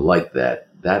something like that,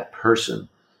 that person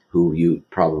who you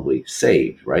probably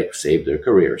saved, right? Saved their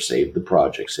career, saved the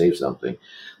project, saved something.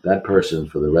 That person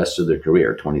for the rest of their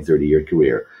career, 20, 30-year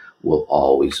career, will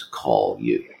always call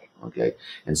you. Okay.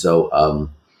 And so,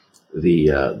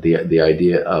 the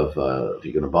idea of if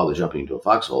you're going to bother jumping into a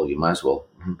foxhole, you might as well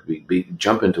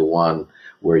jump into one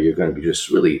where you're going to be just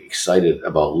really excited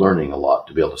about learning a lot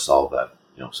to be able to solve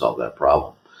that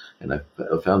problem. And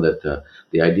I've found that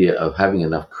the idea of having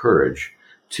enough courage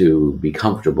to be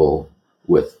comfortable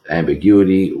with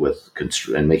ambiguity,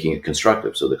 and making it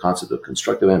constructive. So the concept of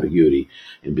constructive ambiguity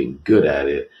and being good at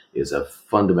it is a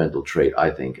fundamental trait, I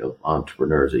think, of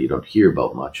entrepreneurs that you don't hear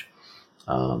about much.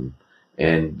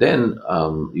 And then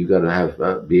you got to have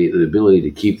the ability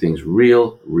to keep things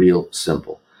real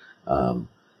simple.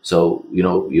 So,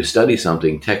 you study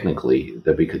something technically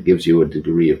that gives you a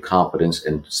degree of competence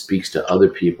and speaks to other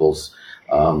people's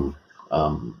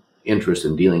interest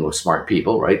in dealing with smart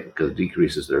people, right? Because it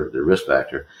decreases their risk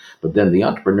factor. But then the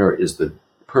entrepreneur is the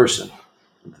person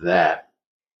that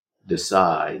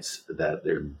decides that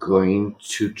they're going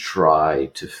to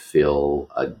try to fill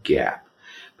a gap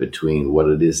between what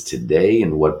it is today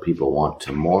and what people want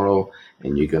tomorrow.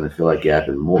 And you're going to fill that gap,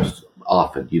 and most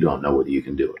often you don't know whether you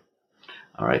can do it.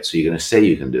 All right, so you're going to say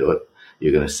you can do it.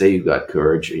 You're going to say you've got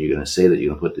courage, or you're going to say that you're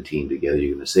going to put the team together.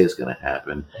 You're going to say it's going to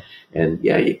happen. And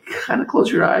yeah, you kind of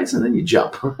close your eyes and then you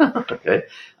jump. Okay.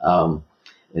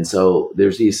 And so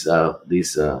there's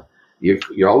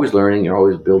you're always learning, you're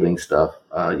always building stuff.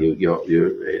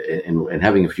 And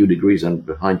having a few degrees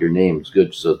behind your name is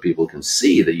good, so that people can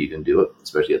see that you can do it,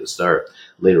 especially at the start.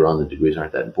 Later on, the degrees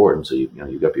aren't that important. So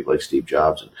you've got people like Steve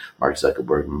Jobs and Mark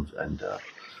Zuckerberg and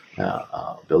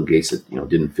Bill Gates that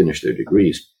didn't finish their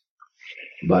degrees.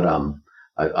 But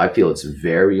I feel it's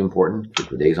very important for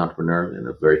today's entrepreneur in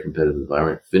a very competitive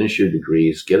environment. Finish your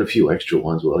degrees, get a few extra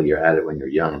ones while you're at it when you're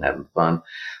young and having fun.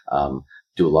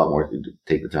 Do a lot more,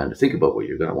 take the time to think about what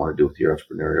you're going to want to do with your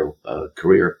entrepreneurial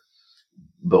career.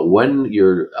 But when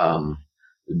you're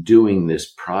doing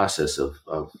this process of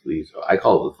these, I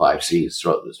call it the 5 C's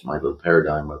throughout this, my little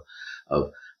paradigm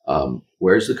of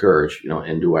where's the courage,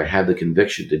 and do I have the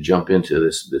conviction to jump into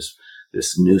this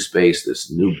new space, this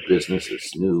new business,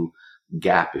 this new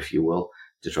gap, if you will,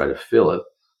 to try to fill it.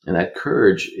 And that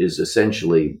courage is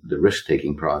essentially the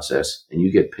risk-taking process, and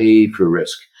you get paid for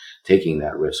taking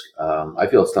that risk. I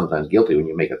feel sometimes guilty when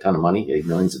you make a ton of money,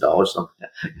 millions of dollars.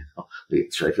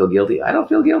 Should I feel guilty? I don't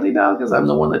feel guilty now because I'm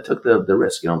the one that took the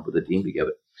risk, put the team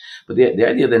together. But the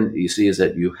idea then you see is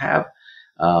that you have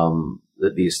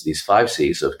these 5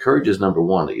 C's. So courage is number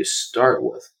one that you start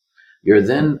with. You're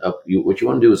then what you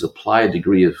want to do is apply a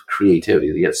degree of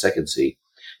creativity, the second C,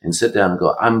 and sit down and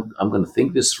go, I'm going to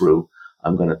think this through.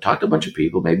 I'm going to talk to a bunch of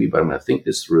people maybe, but I'm going to think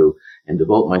this through and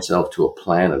devote myself to a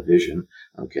plan, a vision.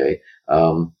 Okay.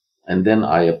 And then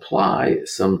I apply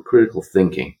some critical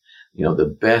thinking,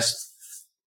 the best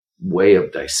way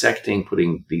of dissecting,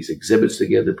 putting these exhibits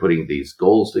together, putting these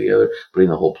goals together, putting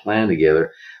the whole plan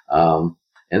together. And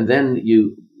then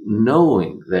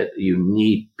knowing that you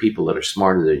need people that are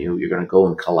smarter than you, you're going to go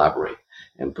and collaborate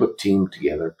and put team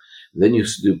together. Then you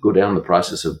go down the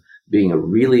process of being a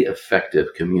really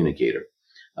effective communicator.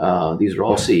 These are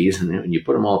all C's, and you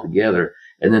put them all together,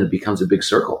 and then it becomes a big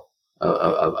circle.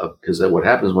 Because what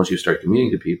happens once you start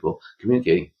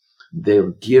communicating,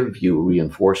 they'll give you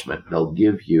reinforcement. They'll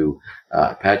give you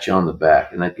pat you on the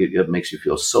back, and that makes you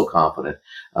feel so confident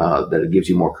that it gives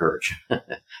you more courage. And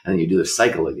then you do the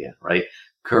cycle again, right?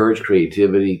 Courage,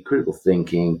 creativity, critical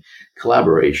thinking,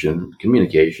 collaboration,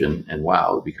 communication, and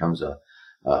wow, it becomes a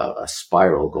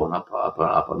spiral going up,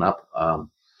 and up.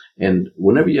 And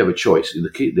whenever you have a choice,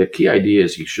 the key idea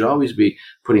is you should always be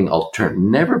putting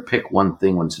never pick one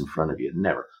thing when it's in front of you.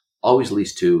 Never. Always at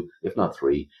least 2, if not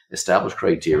 3, establish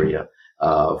criteria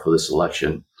for the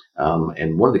selection.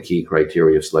 And one of the key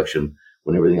criteria of selection,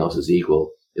 when everything else is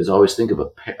equal, is always think of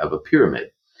a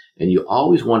pyramid. And you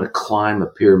always want to climb a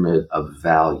pyramid of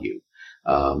value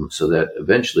so that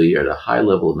eventually you're at a high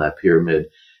level in that pyramid,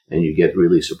 and you get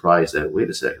really surprised that, wait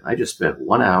a second, I just spent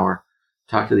 1 hour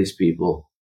talking to these people,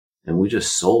 and we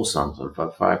just sold something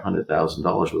for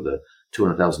 $500,000 with a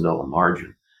 $200,000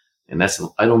 margin. And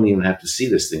I don't even have to see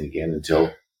this thing again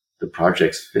until the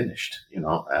project's finished,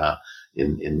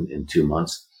 in 2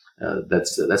 months.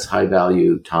 That's high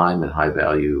value time and high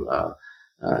value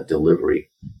delivery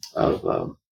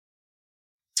of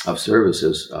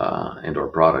services and or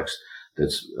products.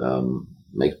 That's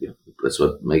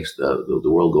what makes the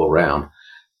world go around,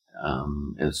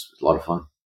 and it's a lot of fun.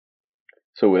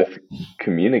 So with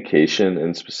communication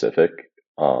in specific,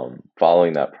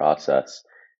 following that process,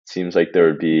 it seems like there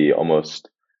would be almost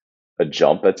a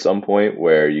jump at some point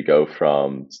where you go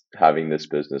from having this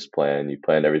business plan, you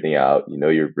plan everything out, you know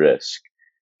your risk,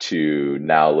 to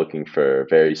now looking for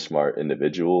very smart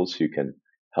individuals who can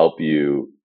help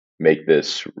you make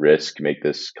this risk, make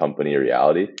this company a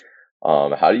reality.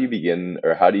 How do you begin,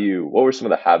 or what were some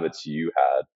of the habits you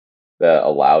had that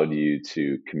allowed you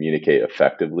to communicate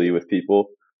effectively with people?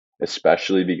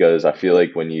 Especially because I feel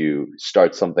like when you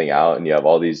start something out and you have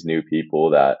all these new people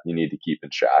that you need to keep in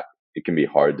track, it can be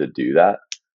hard to do that.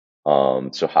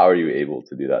 So how are you able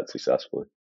to do that successfully?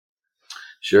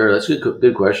 Sure, that's a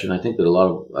good question. I think that a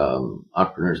lot of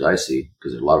entrepreneurs I see,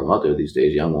 because there's a lot of them out there these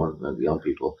days, young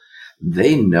people,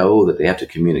 they know that they have to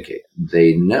communicate.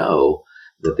 They know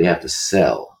that they have to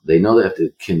sell. They know they have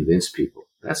to convince people.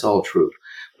 That's all true.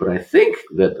 But I think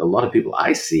that a lot of people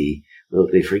I see,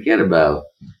 what they forget about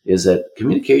is that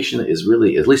communication is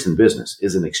really, at least in business,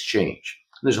 is an exchange.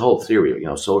 There's a whole theory,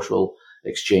 social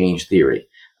exchange theory.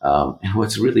 And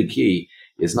what's really key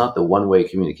is not the one-way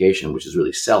communication, which is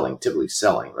really typically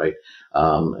selling, right?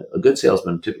 A good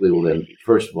salesman typically will then,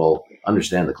 first of all,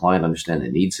 understand the client, understand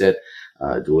the need set,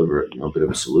 deliver a bit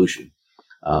of a solution.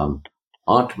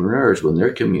 Entrepreneurs, when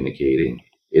they're communicating,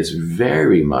 it's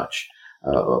very much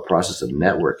a process of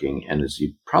networking. And as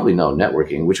you probably know,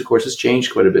 networking, which of course has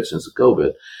changed quite a bit since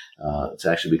COVID, it's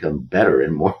actually become better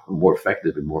and more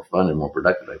effective and more fun and more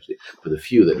productive, actually, for the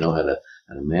few that know how to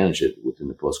manage it within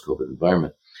the post-COVID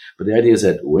environment. But the idea is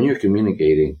that when you're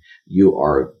communicating, you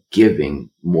are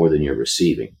giving more than you're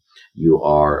receiving. You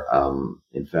are,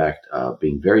 in fact,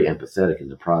 being very empathetic in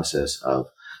the process of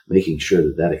making sure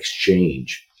that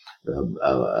exchange and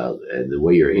the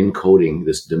way you're encoding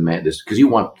this demand, because you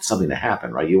want something to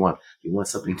happen, right? You want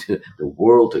something the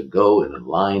world to go and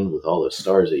align with all the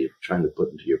stars that you're trying to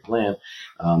put into your plan.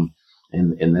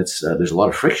 And that's there's a lot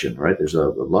of friction, right? There's a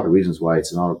lot of reasons why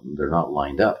they're not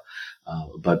lined up.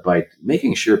 But by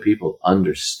making sure people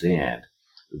understand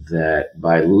that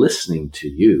by listening to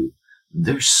you,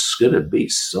 they're going to be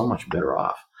so much better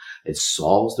off. It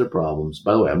solves their problems.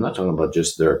 By the way, I'm not talking about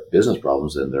just their business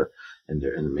problems and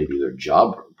maybe their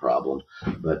job problem,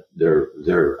 but their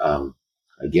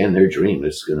dream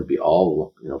is going to be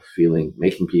all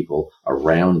making people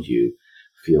around you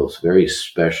feel very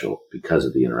special because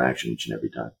of the interaction each and every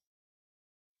time.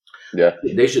 Yeah,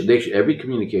 they should every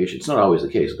communication. It's not always the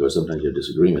case. Of course, sometimes you have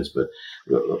disagreements, but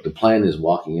the plan is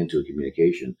walking into a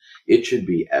communication. It should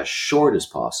be as short as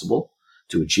possible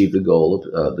to achieve the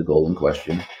goal in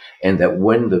question, and that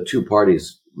when the two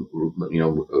parties,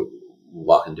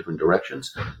 walk in different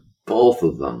directions, both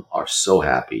of them are so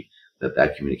happy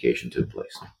that communication took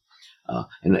place.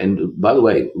 And by the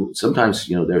way, sometimes,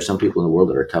 there are some people in the world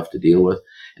that are tough to deal with.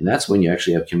 And that's when you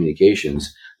actually have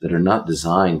communications that are not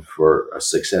designed for a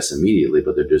success immediately,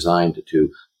 but they're designed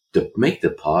to make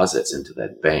deposits into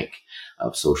that bank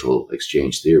of social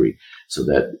exchange theory, so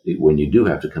that when you do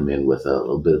have to come in with a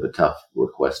little bit of a tough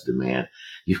request demand,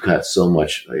 you've got so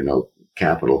much,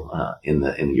 capital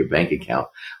in your bank account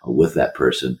with that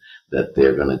person that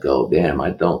they're going to go, damn, I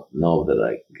don't know that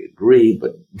I agree,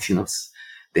 but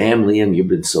damn, Liam, you've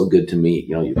been so good to me.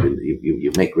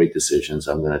 You make great decisions.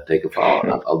 I'm going to take a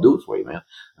follow. I'll do it for you, man.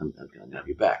 I'm going to have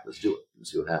you back. Let's do it.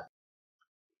 Let's see what happens.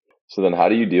 So then how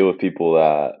do you deal with people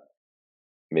that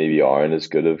maybe aren't as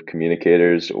good of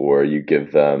communicators, or you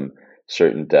give them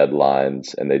certain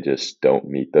deadlines and they just don't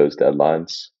meet those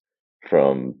deadlines?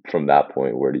 From that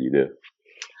point, where do you do?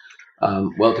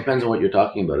 Well, it depends on what you're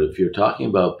talking about. If you're talking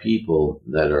about people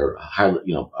that are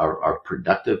highly, are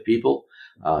productive people,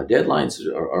 deadlines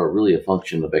are really a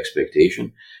function of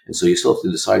expectation. And so you still have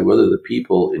to decide whether the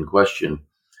people in question,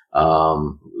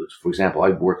 for example, I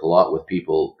work a lot with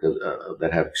people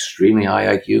that have extremely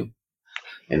high IQ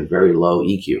and very low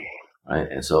EQ. Right.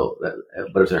 And so,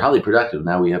 but if they're highly productive,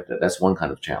 now that's one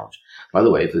kind of challenge. By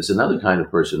the way, if there's another kind of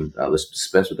person, let's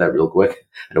dispense with that real quick.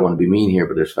 I don't want to be mean here,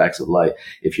 but there's facts of life.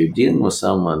 If you're dealing with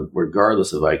someone,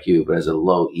 regardless of IQ, but has a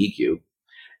low EQ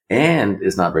and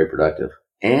is not very productive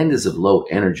and is of low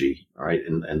energy, all right,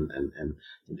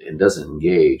 and doesn't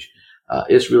engage,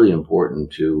 it's really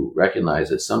important to recognize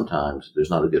that sometimes there's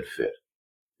not a good fit.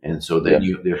 And so then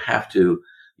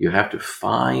you have to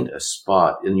find a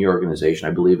spot in your organization.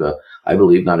 I believe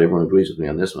not everyone agrees with me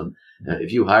on this one.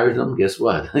 If you hire them, guess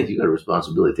what? You got a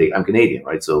responsibility. I'm Canadian,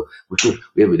 right? So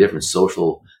we have a different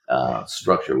social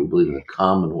structure. We believe in the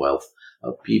commonwealth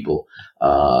of people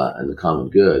and the common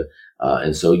good.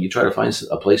 And so you try to find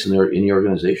a place in your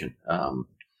organization. And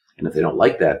if they don't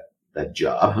like that that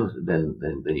job, then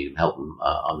you can help them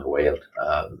on their way out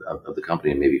of the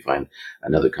company and maybe find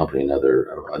another company,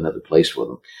 another place for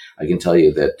them. I can tell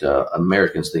you that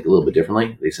Americans think a little bit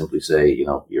differently. They simply say,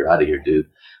 you're out of here, dude.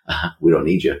 We don't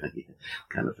need you,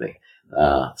 kind of thing.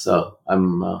 So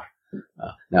I'm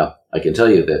now I can tell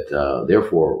you that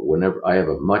therefore, whenever I have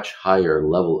a much higher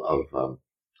level of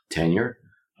tenure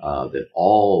than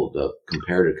all the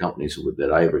comparative companies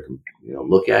that I ever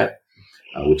look at,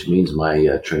 which means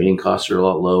my training costs are a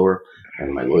lot lower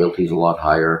and my loyalty is a lot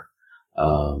higher.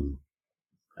 Um,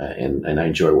 and I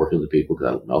enjoy working with the people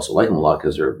because I also like them a lot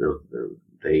because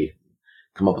they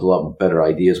come up with a lot better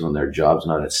ideas when their job's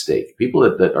not at stake. People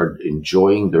that are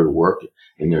enjoying their work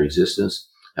and their existence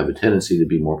have a tendency to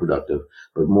be more productive,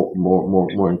 but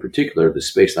more in particular, the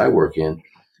space I work in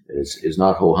is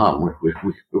not ho hum.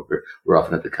 We're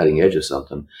often at the cutting edge of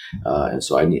something, and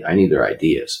so I need their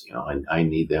ideas. I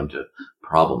need them to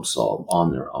problem solve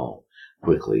on their own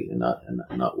quickly and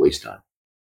not waste time.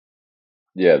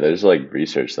 Yeah, there's like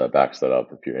research that backs that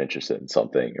up. If you're interested in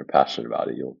something, you're passionate about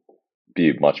it, you'll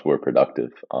be much more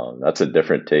productive. That's a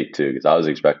different take too, because I was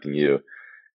expecting you,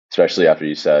 especially after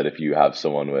you said if you have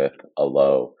someone with a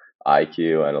low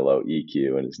IQ and a low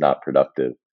EQ and is not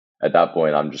productive, at that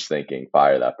point I'm just thinking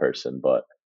fire that person. But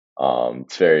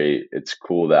it's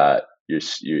cool that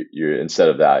you're instead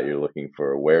of that you're looking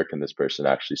for where can this person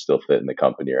actually still fit in the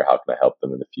company or how can I help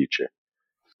them in the future.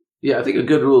 Yeah, I think a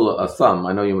good rule of thumb.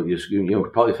 I know you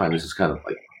probably find this is kind of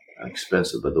like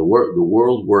expensive, but the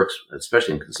world works,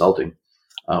 especially in consulting,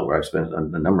 where I've spent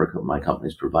a number of my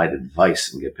companies provide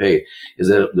advice and get paid. Is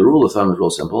that the rule of thumb is real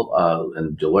simple?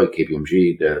 And Deloitte,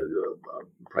 KPMG,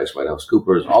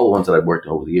 PricewaterhouseCoopers, all the ones that I've worked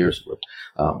over the years with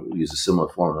use a similar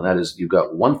formula. And that is, you've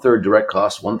got 1/3 direct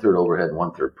costs, 1/3 overhead,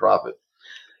 1/3 profit.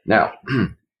 Now.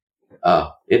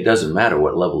 It doesn't matter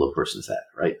what level a person's at,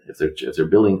 right? If they're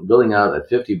billing out at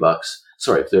 $50,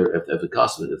 sorry,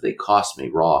 if they cost me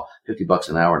raw $50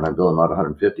 an hour and I'm billing out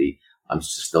 150, I'm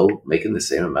still making the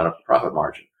same amount of profit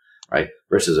margin, right?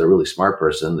 Versus a really smart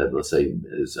person that, let's say,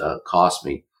 is cost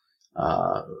me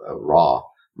raw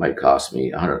might cost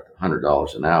me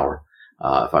 $100 an hour.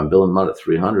 If I'm billing them out at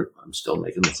 300, I'm still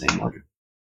making the same margin.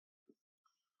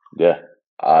 Yeah,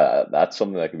 that's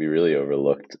something that can be really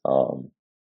overlooked.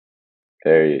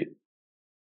 Very,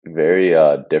 very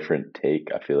different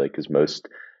take, I feel like, because most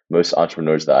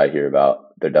entrepreneurs that I hear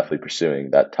about, they're definitely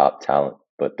pursuing that top talent,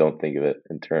 but don't think of it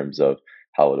in terms of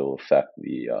how it'll affect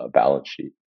the balance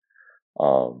sheet.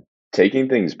 Taking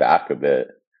things back a bit,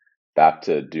 back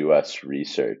to DoS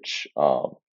Research,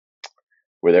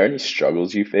 were there any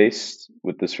struggles you faced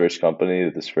with this first company,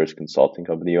 with this first consulting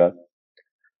company you had?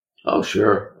 Oh,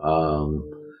 sure. I'm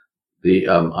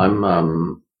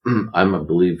a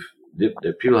believe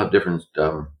people have different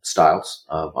styles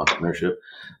of entrepreneurship,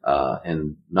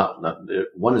 and not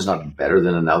one is not better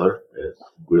than another. It's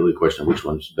really a question of which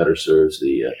one better serves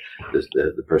the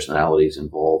personalities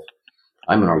involved.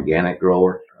 I'm an organic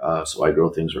grower, so I grow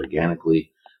things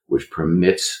organically, which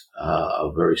permits a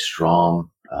very strong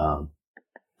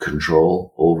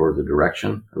control over the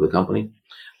direction of the company.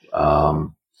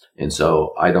 And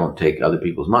so I don't take other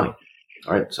people's money.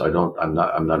 All right. So I'm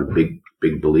not a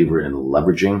big believer in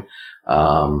leveraging,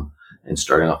 and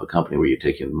starting off a company where you're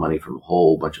taking money from a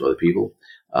whole bunch of other people,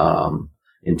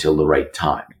 until the right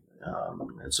time.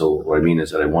 And so what I mean is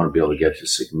that I want to be able to get to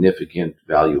significant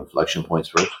value inflection points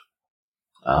first.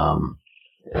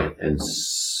 And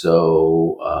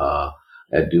so,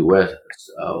 at DoS,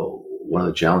 one of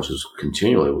the challenges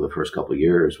continually over the first couple of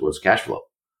years was cash flow,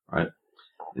 right?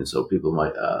 And so people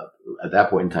might, at that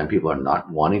point in time, people are not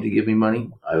wanting to give me money.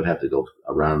 I would have to go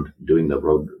around doing the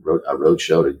road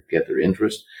show to get their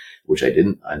interest, which I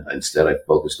didn't. Instead, I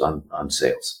focused on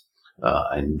sales,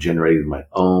 and generating my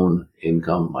own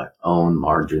income, my own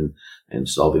margin, and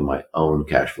solving my own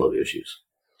cash flow issues.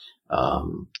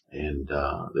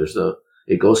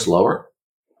 It goes slower,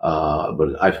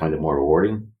 but I find it more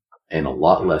rewarding and a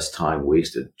lot less time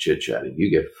wasted chit chatting.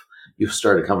 You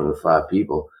start a company with 5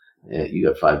 people. You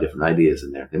got 5 different ideas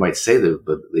in there. They might say that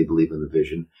they believe in the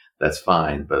vision. That's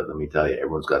fine. But let me tell you,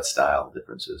 everyone's got style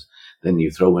differences. Then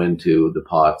you throw into the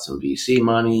pot some VC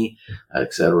money,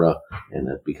 et cetera, and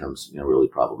that becomes really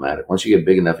problematic. Once you get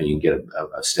big enough and you can get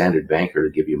a standard banker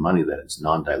to give you money that is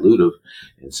non-dilutive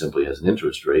and simply has an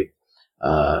interest rate,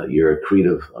 your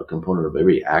accretive component of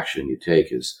every action you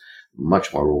take is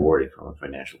much more rewarding from a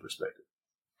financial perspective.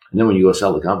 And then when you go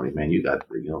sell the company, man, you got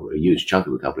a huge chunk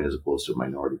of the company as opposed to a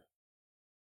minority.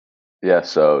 Yeah,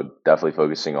 so definitely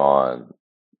focusing on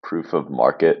proof of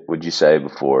market, would you say,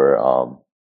 before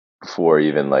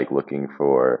even like looking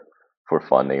for for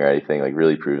funding or anything. Like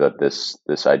really prove that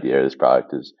this idea, this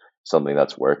product is something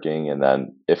that's working. And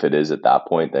then if it is at that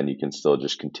point, then you can still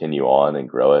just continue on and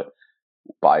grow it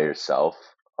by yourself,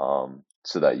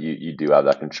 so that you do have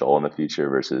that control in the future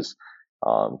versus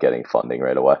getting funding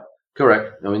right away.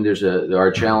 Correct. I mean, there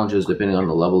are challenges depending on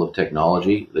the level of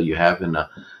technology that you have in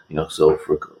so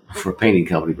for a painting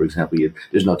company, for example,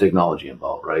 there's no technology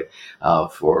involved, right?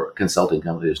 For a consulting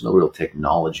company, there's no real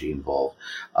technology involved,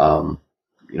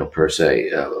 per se.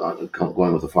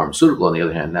 Going with the pharmaceutical, on the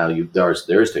other hand, now there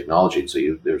is technology, so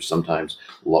there's sometimes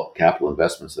capital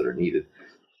investments that are needed.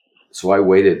 So I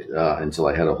waited until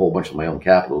I had a whole bunch of my own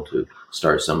capital to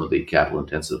start some of the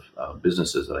capital-intensive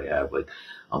businesses that I have, like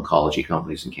oncology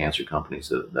companies and cancer companies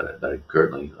that I'm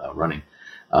currently running.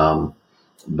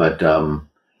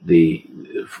 The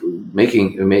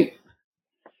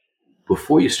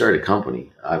before you start a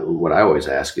company, what I always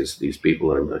ask is these people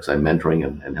that I'm mentoring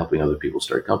and helping other people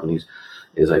start companies,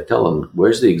 is I tell them,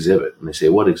 "Where's the exhibit?" And they say,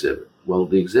 "What exhibit?" Well,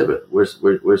 the exhibit. Where's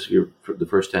the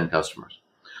first 10 customers?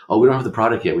 Oh, we don't have the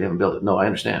product yet. We haven't built it. No, I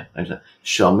understand.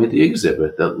 Show me the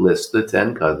exhibit that lists the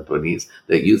 10 companies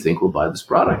that you think will buy this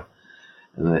product.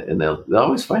 And they'll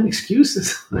always find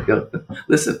excuses. They go,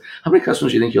 "Listen, how many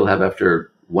customers do you think you'll have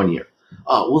after 1 year?"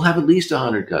 "Oh, we'll have at least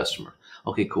 100 customers."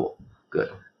 "Okay, cool. Good.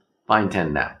 Find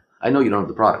 10 now. I know you don't have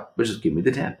the product, but just give me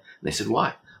the 10. And they said,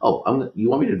 "Why?" "Oh, you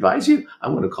want me to advise you?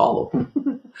 I'm going to call them.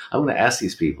 I'm going to ask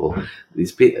these people,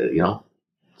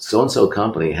 so-and-so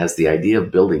company has the idea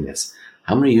of building this.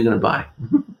 How many are you going to buy?"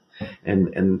 And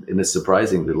it's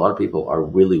surprising that a lot of people are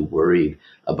really worried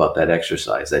about that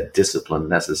exercise, that discipline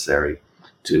necessary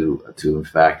to in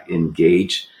fact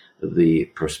engage the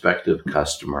prospective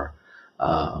customer.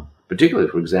 Particularly,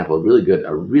 for example,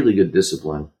 a really good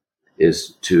discipline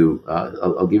is to.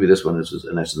 I'll give you this one.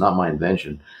 And it's not my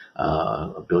invention.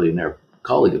 A billionaire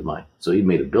colleague of mine. So he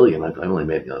made $1 billion. I only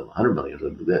made $100 million,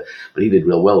 but he did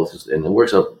real well with this, and it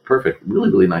works out perfect, really,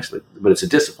 really nicely. But it's a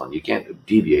discipline. You can't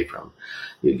deviate from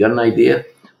it. You got an idea,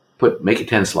 make it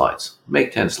 10 slides.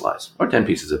 Make 10 slides or 10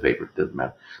 pieces of paper. Doesn't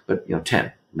matter. But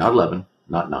 10, not 11,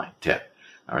 not 9, 10.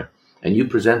 All right. And you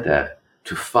present that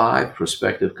to 5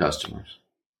 prospective customers.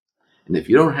 And if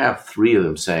you don't have 3 of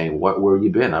them saying, where have you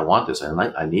been? I want this.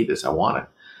 I need this. I want it.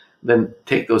 Then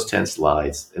take those 10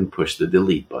 slides and push the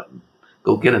delete button.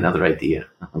 Go get another idea.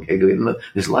 Okay,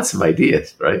 there's lots of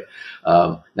ideas, right?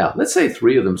 Now, let's say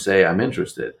 3 of them say, "I'm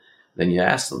interested." Then you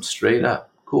ask them straight up,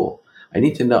 "Cool. I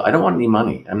need to know. I don't want any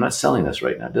money. I'm not selling this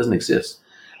right now. It doesn't exist.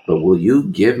 But will you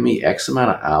give me X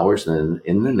amount of hours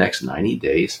in the next 90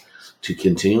 days to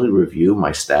continually review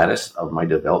my status of my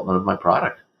development of my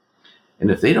product?"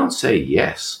 And if they don't say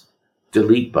yes,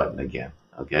 delete button again.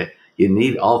 Okay, you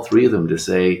need all 3 of them to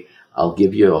say, "I'll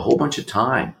give you a whole bunch of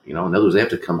time." In other words, they have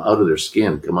to come out of their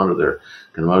skin, come out of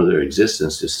their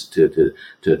existence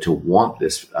to want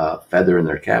this feather in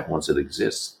their cap once it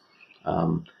exists.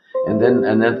 And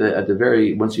then at the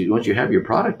very once you have your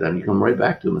product done, you come right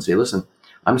back to them and say, "Listen,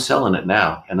 I'm selling it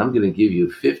now, and I'm going to give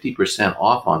you 50%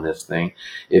 off on this thing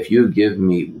if you give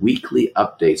me weekly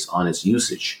updates on its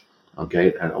usage."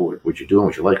 Okay, and what you're doing,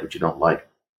 what you like, what you don't like.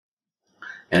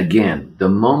 And again, the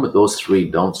moment those 3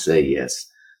 don't say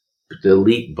yes,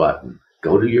 delete button.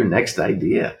 Go to your next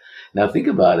idea. Now think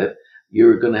about it.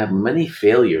 You're going to have many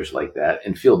failures like that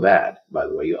and feel bad, by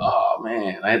the way. "Oh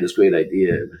man, I had this great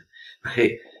idea."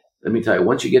 Hey, let me tell you,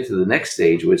 once you get to the next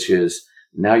stage, which is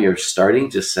now you're starting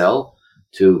to sell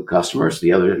to customers,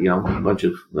 the other, a bunch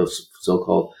of those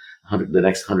so-called the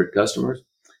next 100 customers,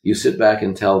 you sit back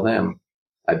and tell them,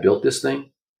 "I built this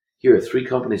thing. Here are 3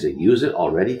 companies that use it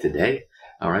already today.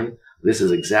 All right. This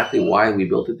is exactly why we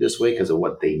built it this way, because of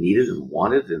what they needed and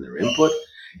wanted and their input.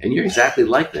 And you're exactly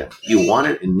like them. You want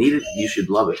it and need it. You should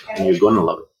love it, and you're going to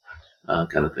love it,"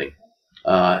 kind of thing.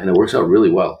 And it works out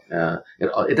really well.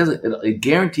 It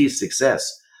guarantees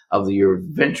success of your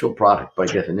eventual product by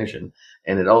definition,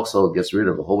 and it also gets rid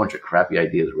of a whole bunch of crappy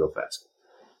ideas real fast.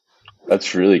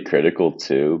 That's really critical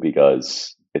too,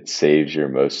 because it saves your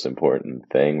most important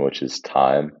thing, which is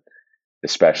time.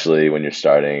 Especially when you're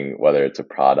starting, whether it's a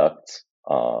product,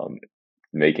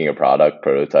 making a product,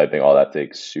 prototyping, all that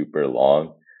takes super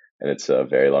long, and it's a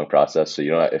very long process. So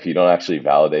if you don't actually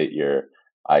validate your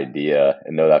idea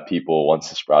and know that people, once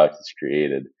this product is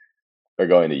created, are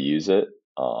going to use it,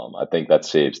 I think that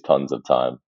saves tons of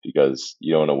time, because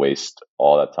you don't want to waste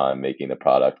all that time making the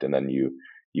product, and then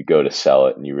you go to sell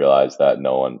it and you realize that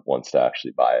no one wants to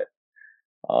actually buy it.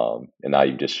 And now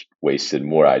you've just wasted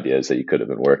more ideas that you could have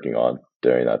been working on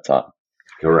during that time.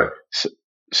 Correct.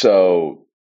 So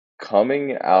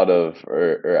coming out of,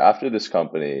 or after this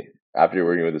company, after you're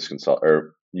working with this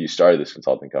you started this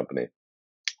consulting company,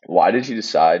 Why did you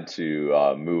decide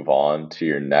to move on to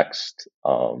your next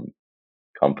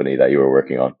company that you were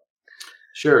working on?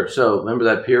 Sure. So remember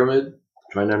that pyramid?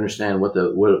 Trying to understand what's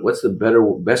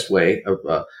the best way of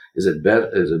is it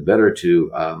better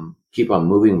to keep on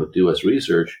moving with US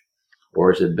research,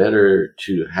 or is it better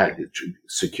to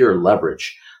secure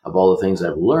leverage of all the things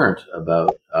I've learned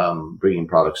about bringing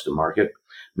products to market,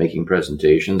 making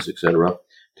presentations, etc.,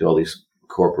 to all these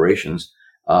corporations,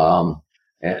 or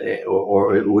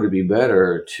would it be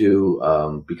better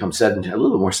to become sedentary, a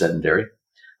little bit more sedentary,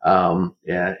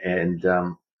 and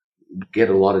get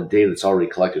a lot of data that's already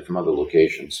collected from other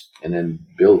locations, and then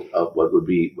build up what would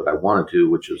be what I wanted to,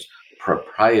 which was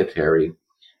proprietary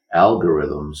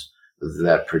algorithms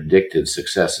that predicted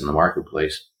success in the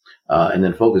marketplace, and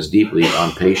then focus deeply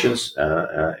on patients.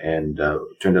 And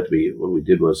turned out to be what we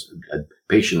did was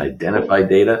patient identified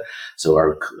data. So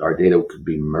our data could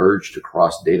be merged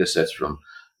across data sets from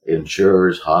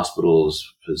insurers,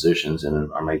 hospitals, physicians, and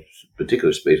in my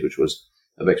particular space, which was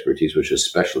of expertise, which is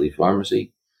specialty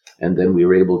pharmacy. And then we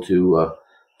were able to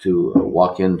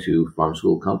walk into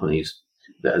pharmaceutical companies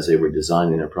that, as they were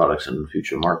designing their products in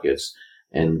future markets,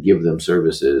 and give them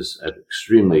services at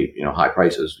extremely high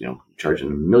prices,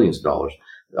 charging millions of dollars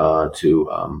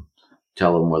to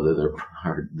tell them whether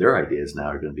their ideas now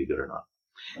are going to be good or not.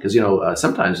 Because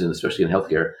sometimes, especially in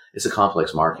healthcare, it's a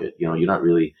complex market. You're not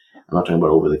really. I'm not talking about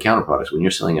over-the-counter products. When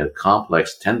you're selling a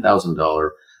complex $10,000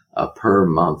 per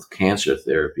month cancer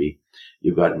therapy,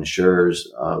 you've got insurers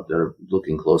that are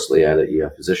looking closely at it. You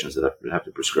have physicians that have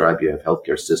to prescribe. You have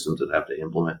healthcare systems that have to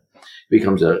implement. It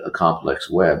becomes a complex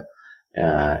web.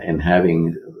 And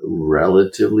having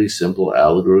relatively simple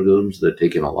algorithms that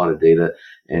take in a lot of data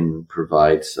and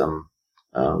provide some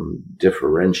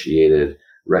differentiated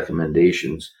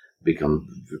recommendations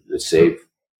save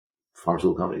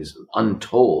pharmaceutical companies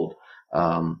untold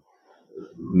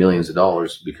millions of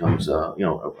dollars, becomes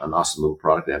an awesome little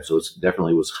product to have. So it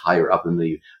definitely was higher up in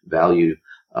the value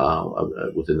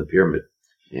within the pyramid,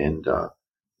 and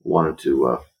wanted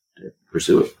to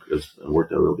pursue it because it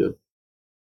worked out real good.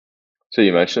 So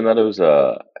you mentioned that it was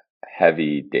a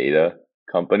heavy data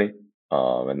company,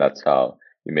 and that's how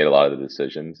you made a lot of the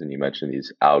decisions. And you mentioned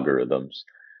these algorithms.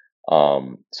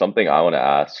 Something I want to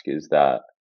ask is that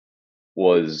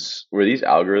were these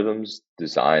algorithms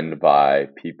designed by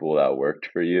people that worked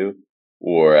for you,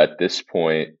 or at this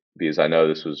point, because I know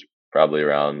this was probably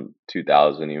around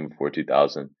 2000, even before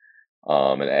 2000,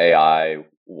 and AI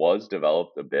was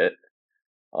developed a bit.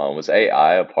 Was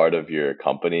AI a part of your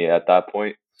company at that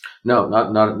point? No,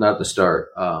 not at the start.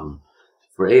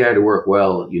 For AI to work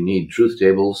well, you need truth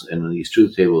tables, and these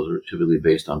truth tables are typically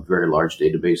based on very large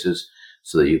databases,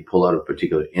 so that you pull out a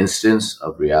particular instance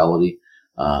of reality,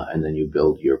 and then you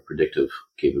build your predictive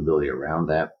capability around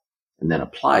that, and then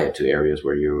apply it to areas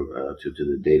where you to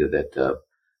the data that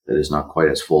is not quite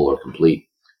as full or complete,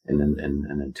 and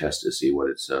then test to see what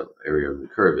its area of the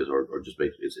curve is, or just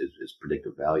basically its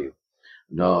predictive value.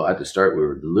 No, at the start we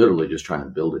were literally just trying to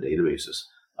build a databases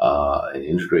and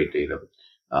integrate data.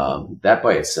 That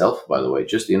by itself, by the way,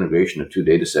 just the integration of two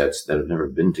data sets that have never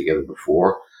been together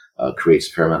before creates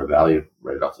a fair amount of value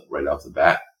right off the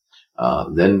bat.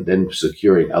 Then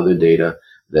securing other data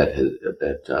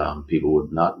that people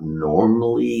would not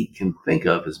normally can think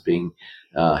of as being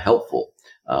helpful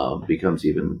becomes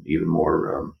even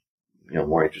more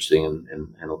more interesting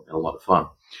and a lot of fun.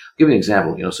 I'll give you an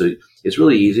example. So it's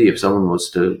really easy if someone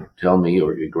was to tell me,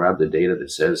 or you grab the data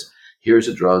that says, here's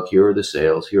a drug, here are the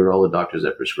sales, here are all the doctors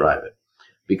that prescribe it.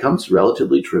 Becomes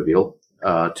relatively trivial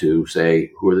to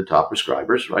say who are the top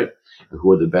prescribers, right?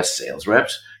 Who are the best sales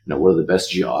reps? What are the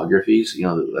best geographies?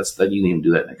 That you can even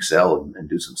do that in Excel and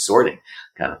do some sorting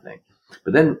kind of thing.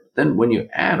 But then when you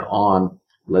add on,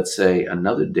 let's say,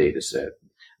 another data set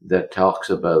that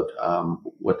talks about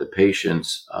what the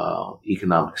patient's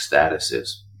economic status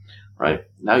is, right?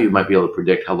 Now you might be able to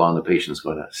predict how long the patient's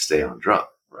going to stay on drug,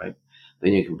 right?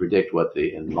 Then you can predict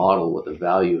and model what the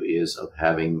value is of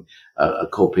having a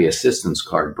copay assistance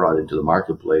card brought into the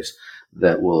marketplace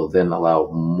that will then allow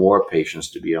more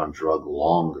patients to be on drug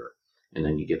longer. And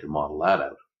then you get to model that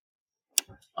out.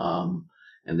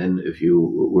 And then if you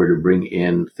were to bring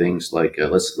in things like,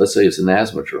 let's say it's an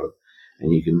asthma drug,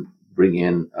 and you can bring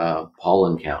in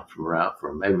pollen count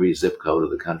from every zip code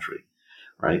of the country,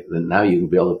 right? Then now you can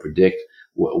be able to predict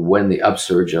when the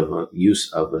upsurge of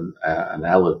use of a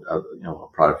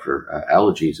product for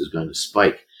allergies is going to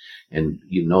spike, and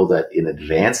that in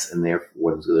advance, and therefore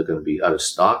when they're going to be out of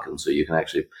stock, and so you can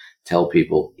actually tell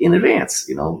people in advance,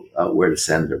 where to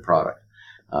send their product.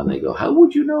 And they go, how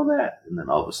would you know that? And then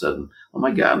all of a sudden, oh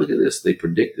my God, look at this! They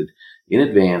predicted in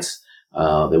advance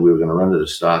that we were going to run to the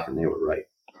stock, and they were right.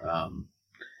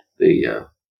 They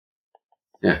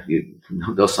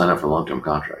they'll sign up for long-term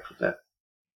contracts with that.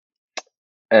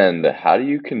 And how do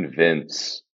you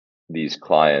convince these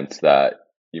clients that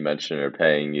you mentioned are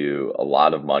paying you a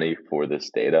lot of money for this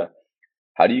data?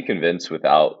 How do you convince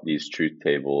without these truth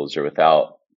tables or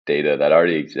without data that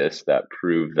already exists that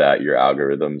prove that your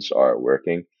algorithms are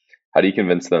working? How do you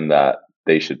convince them that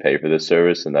they should pay for this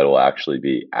service and that it will actually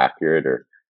be accurate or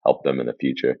help them in the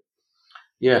future?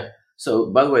 Yeah.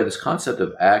 So, by the way, this concept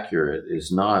of accurate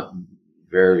is not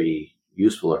very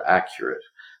useful or accurate,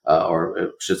 or I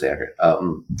should say accurate.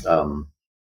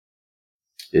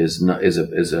 Is not, is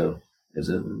a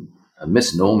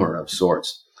misnomer of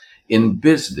sorts. In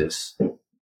business,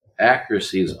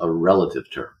 accuracy is a relative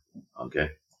term. Okay,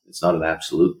 it's not an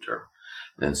absolute term,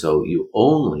 and so you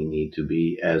only need to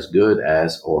be as good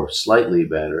as or slightly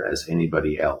better as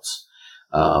anybody else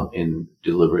in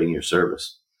delivering your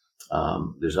service.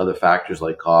 There's other factors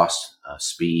like cost,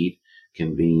 speed,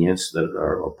 convenience that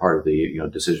are part of the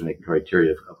decision-making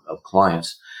criteria of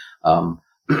clients.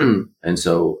 And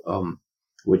so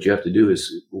what you have to do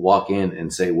is walk in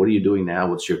and say, what are you doing now?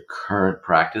 What's your current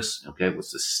practice? Okay,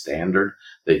 what's the standard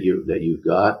that you've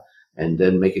got? And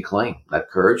then make a claim. That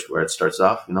courage, where it starts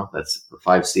off, that's the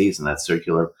 5 C's and that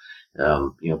circular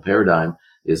paradigm,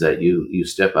 is that you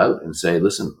step out and say,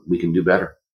 listen, we can do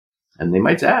better. And they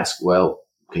might ask, well,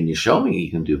 can you show me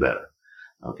you can do better?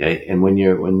 Okay. And when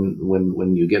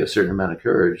you get a certain amount of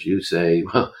courage, you say,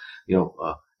 well,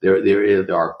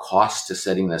 there are costs to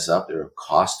setting this up. There are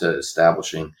costs to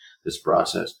establishing this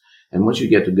process. And once you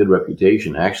get a good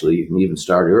reputation, actually, you can even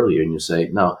start earlier and you say,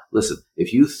 no, listen,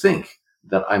 if you think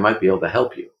that I might be able to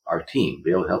help you, our team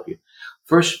be able to help you,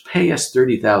 first pay us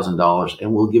 $30,000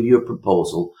 and we'll give you a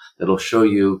proposal that'll show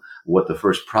you what the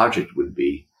first project would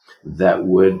be that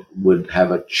would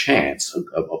have a chance,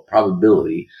 a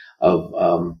probability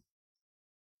of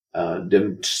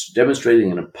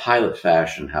demonstrating in a pilot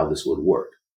fashion how this would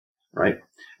work, right?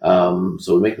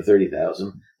 So we make the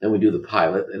 30,000, then we do the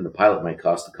pilot, and the pilot might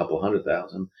cost a couple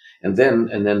 $100,000, and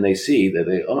then they see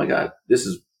that oh my God, this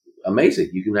is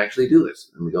amazing! You can actually do this,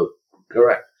 and we go,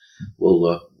 correct.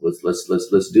 Well,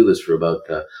 let's do this for about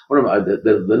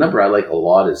the number I like a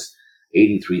lot is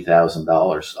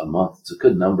 $83,000 a month. It's a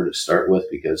good number to start with,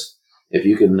 because if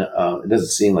you can, it doesn't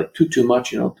seem like too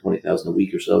much, 20,000 a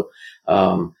week or so,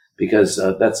 because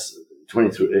that's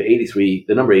 83.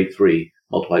 The number 83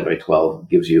 multiplied by 12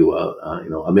 gives you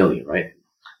a million, right?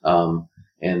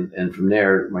 And from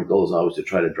there, my goal is always to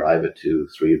try to drive it to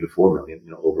 3 to 4 million,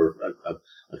 over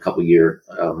a couple year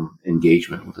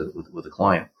engagement with a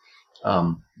client,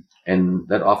 and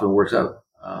that often works out.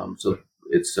 So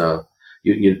it's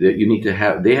you need to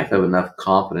have, they have to have enough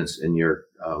confidence in your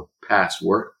past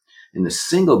work. And the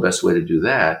single best way to do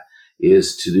that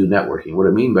is to do networking. What I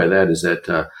mean by that is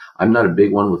that I'm not a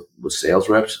big one with sales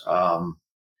reps.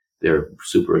 They're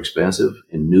super expensive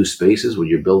in new spaces. When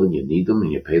you're building, you need them,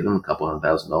 and you pay them a couple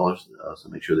 $100,000 to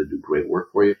make sure they do great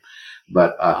work for you.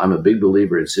 But I'm a big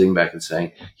believer in sitting back and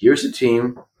saying, here's a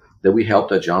team that we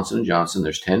helped at Johnson & Johnson.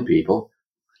 There's 10 people,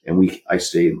 and I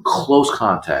stay in close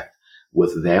contact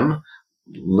with them,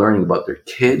 learning about their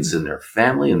kids and their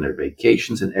family and their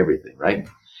vacations and everything, right?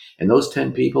 And those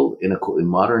 10 people in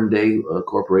modern day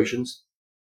corporations,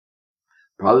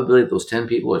 probability that those 10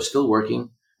 people are still working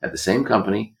at the same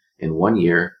company in 1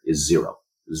 year is zero.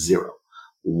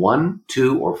 1,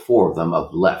 2, or 4 of them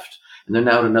have left, and they're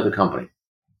now at another company,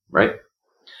 right?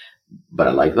 But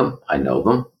I like them. I know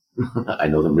them. I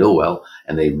know them real well,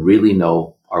 and they really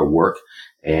know our work.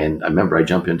 And I remember I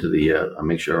jump into I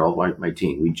make sure all my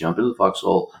team, we jump into the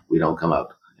foxhole. We don't come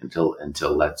out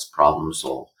until that's problem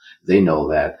solved. They know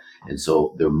that. And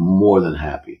so they're more than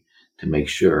happy to make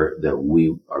sure that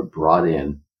we are brought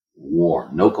in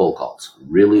warm, no cold calls,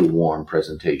 really warm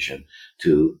presentation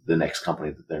to the next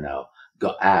company that they're now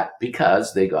at,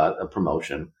 because they got a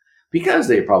promotion, because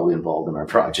they're probably involved in our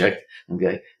project.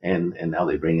 Okay. And now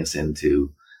they bring us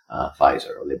into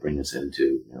Pfizer, or they bring us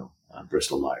into,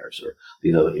 Bristol Myers, or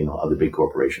other big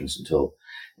corporations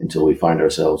until we find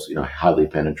ourselves, highly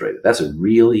penetrated. That's a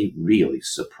really, really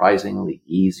surprisingly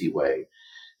easy way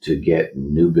to get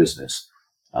new business.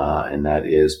 And that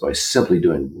is by simply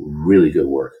doing really good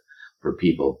work for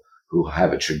people who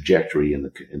have a trajectory in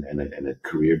a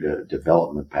career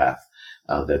development path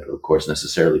that, of course,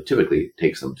 typically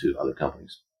takes them to other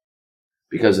companies.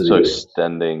 Because of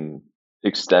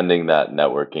extending that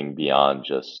networking beyond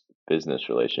just business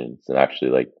relations, and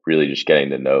actually really just getting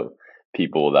to know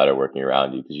people that are working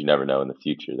around you, because you never know in the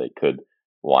future they could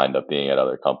wind up being at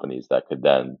other companies that could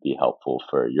then be helpful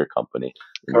for your company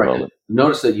in the Correct. moment.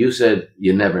 Notice that you said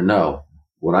you never know.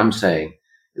 What I'm saying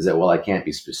is that while I can't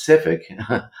be specific,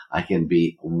 I can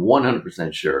be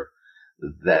 100% sure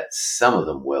that some of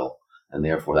them will. And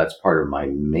therefore, that's part of my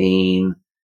main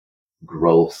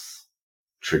growth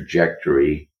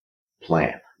trajectory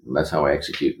plan. That's how I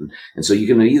execute. And so you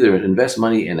can either invest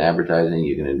money in advertising,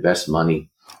 you can invest money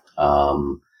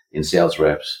in sales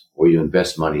reps, or you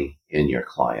invest money in your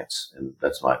clients. And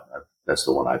that's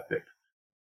the one I picked.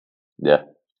 Yeah.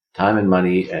 Time and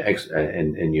money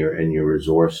and your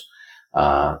resource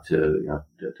to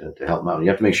help them out. You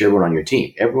have to make sure everyone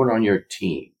on your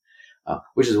team,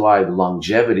 which is why the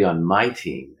longevity on my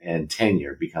team and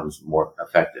tenure becomes more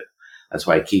effective. That's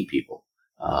why I keep people.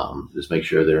 Just make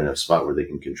sure they're in a spot where they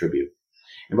can contribute.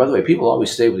 And by the way, people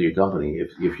always stay with your company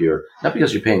if you're not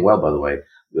because you're paying well, by the way,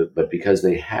 but because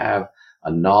they have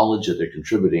a knowledge that they're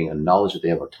contributing, a knowledge that they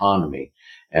have autonomy,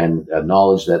 and a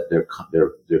knowledge that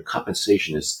their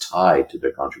compensation is tied to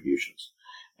their contributions.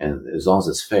 And as long as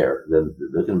it's fair, then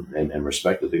they can and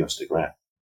respect that they're going to stick around.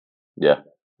 Yeah,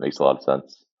 makes a lot of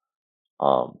sense.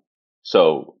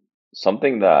 So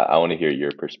something that I want to hear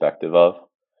your perspective of,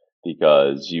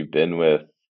 because you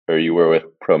were with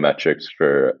Prometrics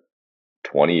for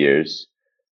 20 years,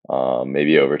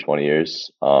 maybe over 20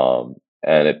 years.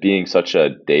 And it being such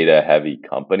a data heavy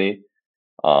company,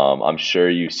 I'm sure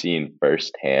you've seen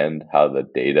firsthand how the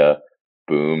data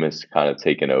boom has kind of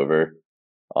taken over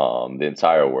the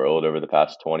entire world over the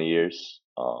past 20 years.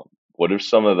 What are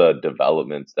some of the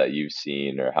developments that you've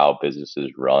seen or how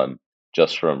businesses run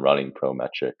just from running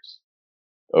Prometrics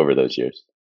over those years?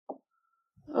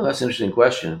 Oh, that's an interesting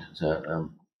question.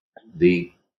 So,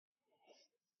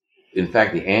 in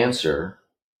fact, the answer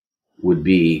would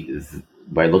be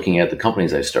by looking at the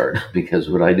companies I start, because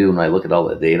what I do when I look at all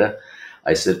the data,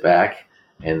 I sit back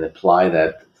and apply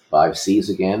that 5 C's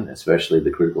again, especially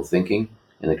the critical thinking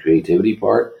and the creativity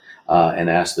part, and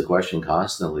ask the question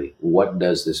constantly, what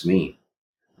does this mean,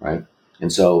 right?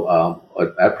 And so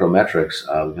at Prometrics,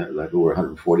 we have over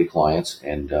 140 clients,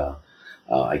 and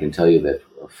I can tell you that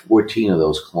 14 of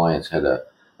those clients are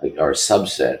a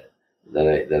subset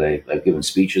that I've given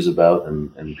speeches about,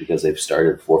 and because they've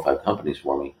started 4 or 5 companies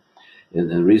for me. And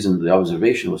the reason the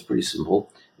observation was pretty simple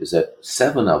is that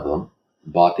 7 of them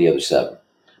bought the other 7.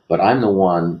 But I'm the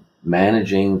one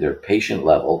managing their patient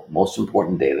level, most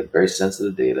important data, very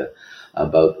sensitive data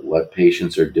about what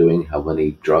patients are doing, how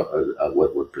many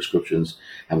what prescriptions,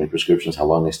 how many prescriptions, how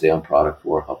long they stay on product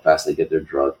for, how fast they get their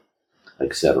drug,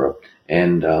 etc.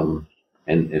 And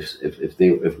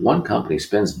if one company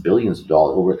spends billions of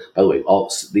dollars over, by the way,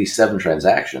 all these 7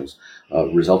 transactions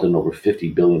result in over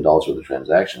 $50 billion worth of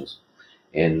transactions.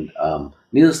 And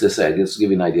needless to say, just to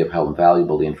give you an idea of how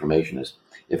valuable the information is.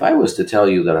 If I was to tell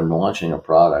you that I'm launching a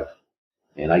product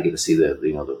and I get to see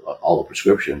all the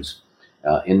prescriptions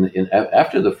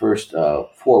after the first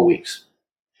 4 weeks,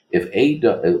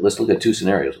 let's look at 2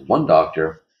 scenarios. One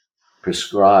doctor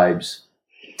prescribes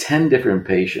 10 different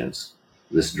patients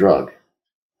this drug.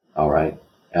 All right,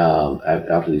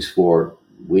 after these 4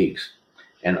 weeks,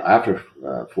 and after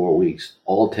 4 weeks,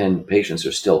 all 10 patients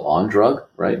are still on drug,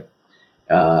 right?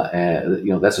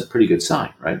 And that's a pretty good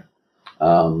sign, right?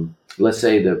 Let's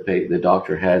say the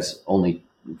doctor has only,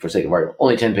 for sake of argument,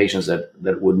 only 10 patients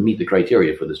that would meet the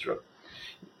criteria for this drug.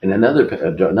 And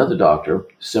another doctor,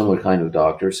 similar kind of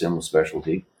doctor, similar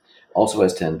specialty, also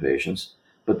has 10 patients,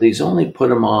 but these only put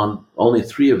them on, only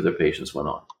 3 of their patients went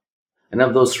on. And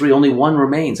of those 3, only 1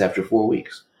 remains after 4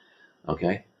 weeks.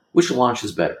 Okay? Which launch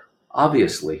is better?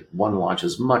 Obviously, one launch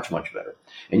is much, much better.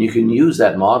 And you can use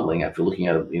that modeling after looking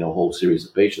at a whole series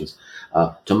of patients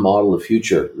to model the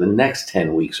future, the next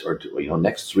 10 weeks or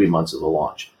next 3 months of the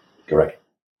launch. Correct.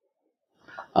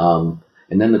 And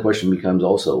then the question becomes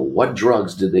also, what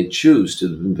drugs did they choose to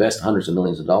invest hundreds of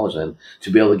millions of dollars in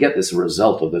to be able to get this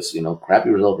result of this, crappy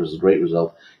result versus great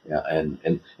result? Yeah,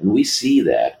 and we see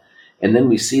that. And then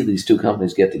we see these 2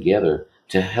 companies get together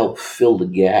to help fill the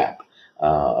gap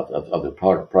of the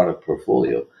product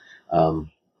portfolio.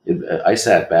 I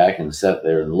sat back and sat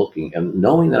there and looking and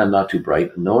knowing that I'm not too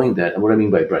bright, knowing that, and what I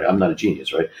mean by bright, I'm not a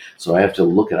genius, right? So I have to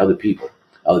look at other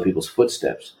people's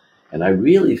footsteps. And I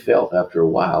really felt after a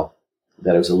while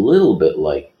that it was a little bit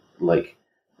like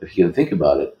if you can think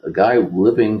about it, a guy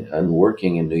living and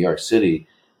working in New York City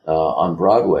on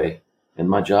Broadway, and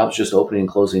my job's just opening and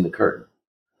closing the curtain.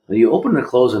 When you open and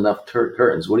close enough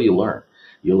curtains, what do you learn?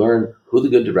 You learn who the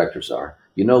good directors are.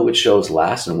 You know which shows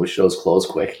last and which shows close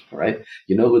quick, right?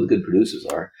 You know who the good producers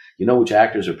are. You know which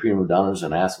actors are prima donnas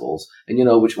and assholes, and you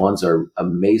know which ones are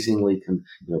amazingly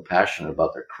passionate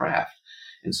about their craft.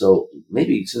 And so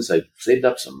maybe since I saved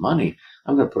up some money,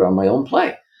 I'm going to put on my own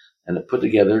play and to put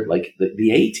together like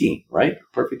the A team, right?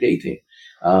 Perfect A team,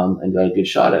 and got a good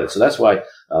shot at it. So that's why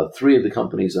three of the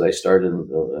companies that I started in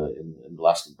the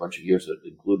last bunch of years have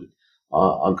included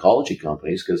oncology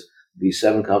companies, because these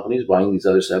 7 companies buying these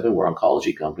other 7 were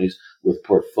oncology companies with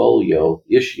portfolio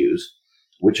issues,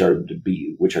 which are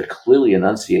clearly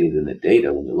enunciated in the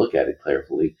data when you look at it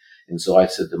carefully. And so I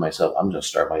said to myself, I'm going to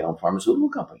start my own pharmaceutical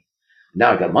company.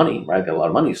 Now I got money, right? I got a lot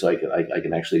of money, so I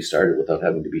can actually start it without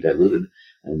having to be diluted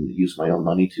and use my own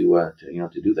money to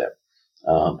do that.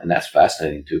 And that's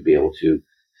fascinating to be able to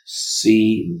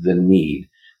see the need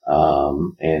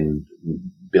and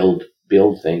build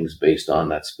things based on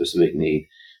that specific need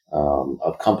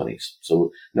of companies.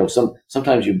 So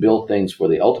sometimes you build things for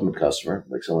the ultimate customer,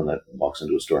 like someone that walks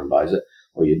into a store and buys it,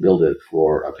 or you build it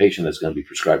for a patient that's going to be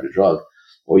prescribed a drug,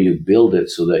 or you build it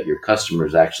so that your customer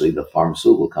is actually the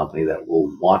pharmaceutical company that will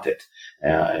want it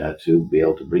to be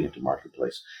able to bring it to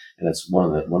marketplace. And that's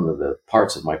one of the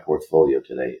parts of my portfolio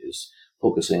today, is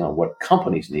focusing on what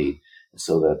companies need,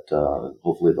 so that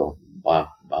hopefully they'll buy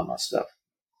my stuff,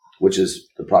 which is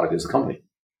the product is the company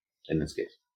in this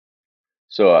case.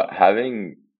 So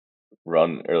having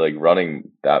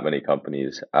running that many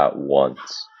companies at once,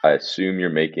 I assume you're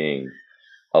making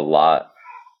a lot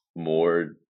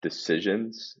more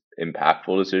decisions,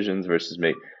 impactful decisions, versus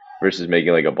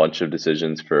making like a bunch of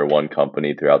decisions for one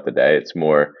company throughout the day. It's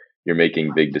more you're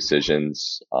making big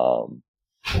decisions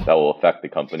that will affect the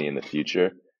company in the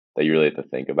future that you really have to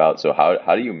think about. So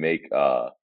how do you make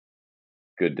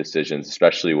good decisions,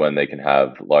 especially when they can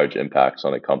have large impacts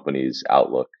on a company's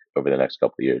outlook over the next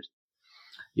couple of years?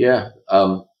 Yeah,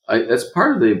 that's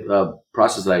part of the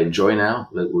process that I enjoy now.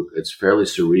 It's fairly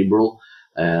cerebral.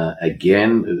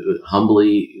 Again,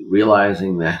 humbly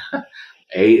realizing that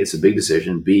A, it's a big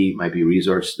decision. B, might be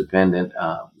resource dependent.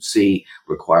 C,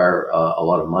 require a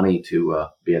lot of money to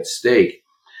be at stake.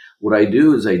 What I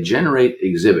do is I generate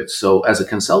exhibits. So as a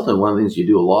consultant, one of the things you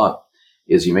do a lot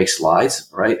is you make slides,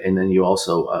 right? And then you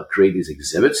also create these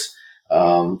exhibits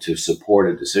to support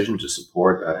a decision, to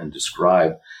support and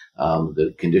describe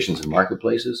the conditions in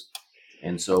marketplaces.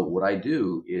 And so what I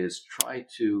do is try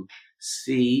to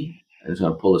see, I'm just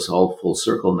going to pull this all full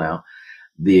circle now,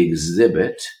 the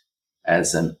exhibit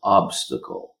as an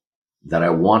obstacle that I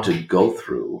want to go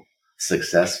through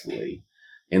successfully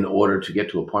in order to get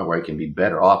to a point where I can be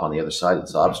better off on the other side of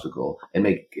this obstacle and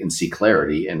see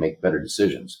clarity and make better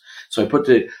decisions. So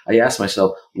I asked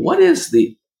myself, what is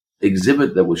the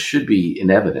exhibit that should be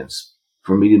in evidence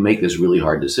for me to make this really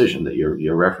hard decision that you're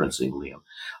referencing, Liam?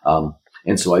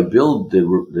 And so I build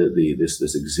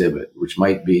this exhibit, which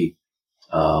might be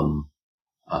how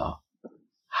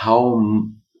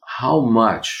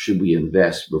much should we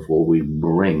invest before we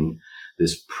bring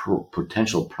this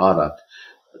potential product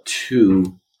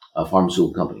to a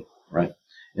pharmaceutical company, right?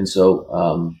 And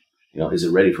so, is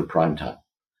it ready for prime time?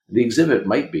 The exhibit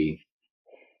might be,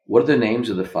 what are the names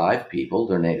of the 5 people,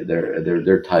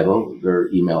 their title, their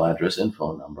email address and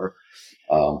phone number,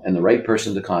 and the right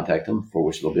person to contact them, for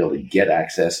which they'll be able to get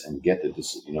access and get a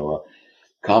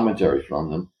commentary from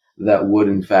them that would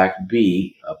in fact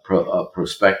be a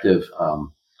prospective,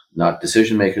 not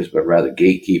decision makers, but rather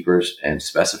gatekeepers and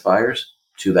specifiers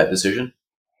to that decision.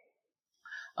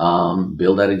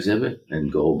 Build that exhibit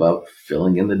and go about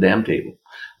filling in the damn table.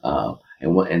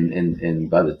 And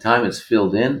by the time it's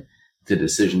filled in, the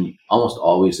decision almost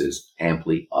always is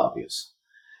amply obvious.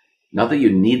 Not that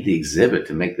you need the exhibit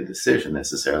to make the decision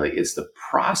necessarily. It's the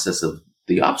process of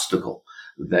the obstacle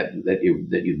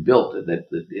that you've built,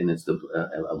 and it's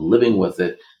of living with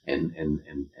it and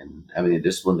having the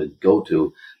discipline to go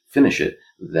to finish it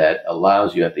that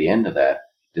allows you at the end of that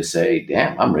to say,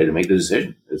 damn, I'm ready to make the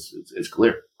decision. It's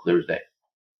clear as day.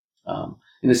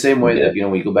 In the same way that,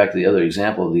 when you go back to the other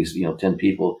example of these, 10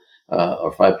 people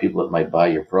or 5 people that might buy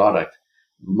your product,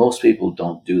 most people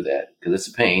don't do that because it's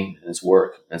a pain and it's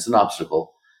work and it's an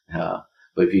obstacle. But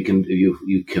if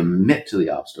you commit to the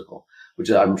obstacle,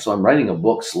 I'm writing a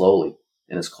book slowly,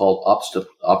 and it's called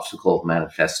Obstacle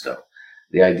Manifesto.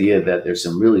 The idea that there's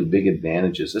some really big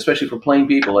advantages, especially for plain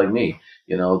people like me,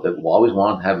 that will always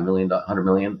want to have $1 million, $100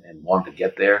 million, and want to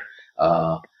get there,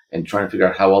 and trying to figure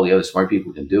out how all the other smart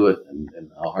people can do it and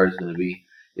how hard it's going to be,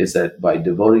 is that by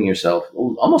devoting yourself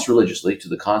almost religiously to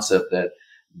the concept that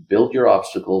build your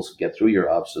obstacles, get through your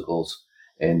obstacles,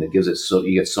 and it gives it so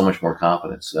you get so much more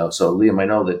confidence. So Liam, I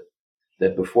know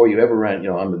that before you ever ran,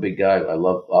 I'm a big guy. I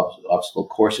love obstacle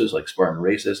courses like Spartan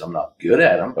races. I'm not good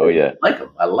at them. Oh yeah,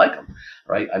 I like them.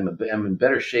 Right. I'm in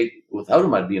better shape without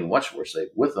them. I'd be in much worse shape.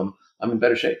 With them, I'm in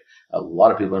better shape. A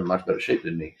lot of people are in much better shape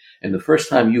than me. And the first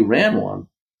time you ran one,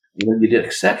 You did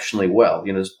exceptionally well.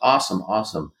 It's awesome,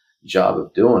 awesome job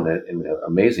of doing it in an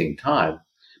amazing time.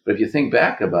 But if you think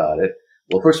back about it,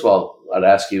 well, first of all, I'd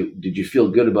ask you, did you feel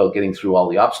good about getting through all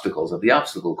the obstacles of the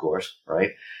obstacle course,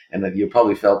 right? And that you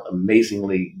probably felt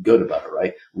amazingly good about it,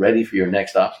 right? Ready for your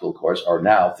next obstacle course, or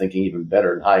now thinking even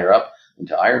better and higher up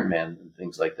into Ironman and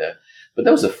things like that. But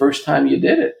that was the first time you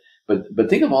did it. But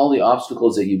think of all the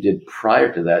obstacles that you did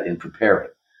prior to that in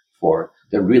preparing for it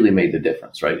that really made the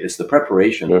difference, right? It's the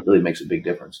preparation that really makes a big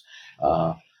difference.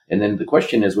 And then the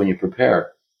question is, when you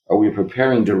prepare, are we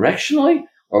preparing directionally,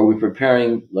 or are we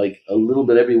preparing like a little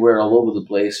bit everywhere, all over the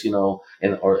place,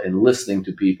 and listening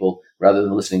to people rather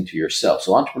than listening to yourself?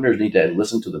 So entrepreneurs need to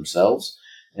listen to themselves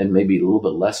and maybe a little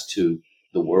bit less to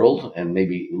the world, and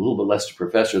maybe a little bit less to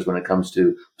professors when it comes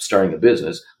to starting a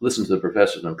business. Listen to the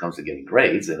professors when it comes to getting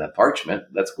grades and a parchment.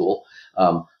 That's cool.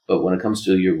 But when it comes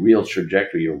to your real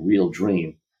trajectory, your real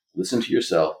dream, listen to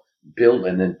yourself, build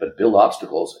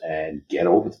obstacles and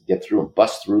get through them,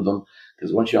 bust through them.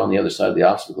 Because once you're on the other side of the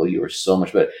obstacle, you are so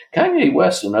much better. Kanye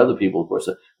West and other people, of course,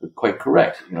 are quite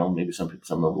correct. Maybe some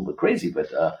are a little bit crazy,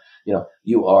 but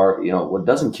you are, what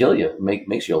doesn't kill you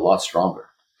makes you a lot stronger.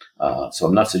 So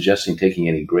I'm not suggesting taking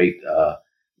any great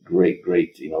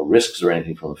risks or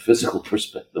anything from a physical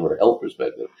perspective or health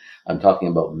perspective. I'm talking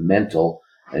about mental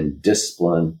and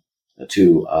discipline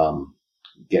to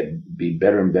be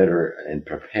better and better and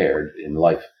prepared in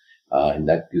life, and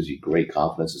that gives you great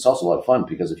confidence. It's also a lot of fun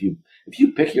because if you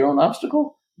pick your own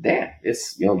obstacle, damn,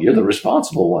 it's you're the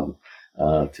responsible one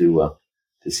to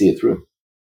see it through.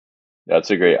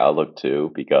 That's a great outlook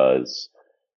too, because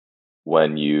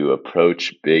when you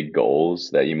approach big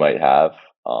goals that you might have,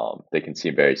 they can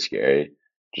seem very scary.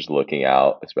 Just looking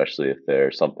out, especially if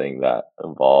there's something that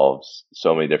involves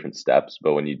so many different steps.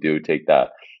 But when you do take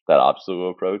that obstacle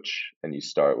approach and you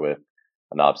start with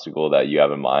an obstacle that you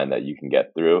have in mind that you can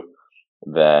get through,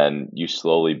 then you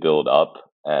slowly build up,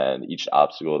 and each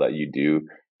obstacle that you do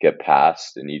get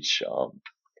past, and each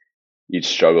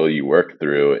struggle you work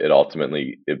through,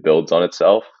 it builds on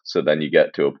itself. So then you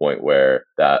get to a point where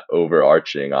that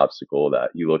overarching obstacle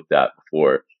that you looked at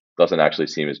before doesn't actually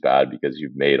seem as bad, because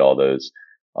you've made all those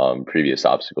previous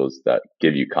obstacles that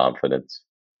give you confidence.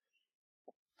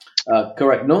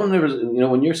 Correct. No one ever,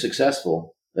 when you're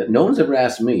successful, no one's ever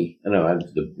asked me. I know,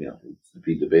 it's to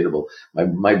be debatable.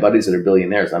 My buddies that are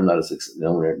billionaires, I'm not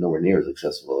nowhere near as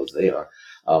successful as they are.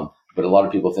 But a lot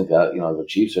of people think that I've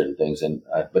achieved certain things,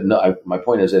 but no. My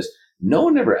point is this: no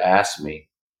one ever asked me,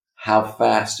 how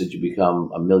fast did you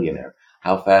become a millionaire?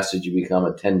 How fast did you become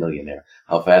a 10 millionaire?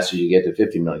 How fast did you get to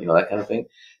 50 million? That kind of thing.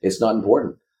 It's not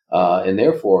important, and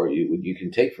therefore, you can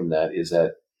take from that is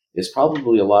that it's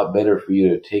probably a lot better for you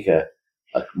to take a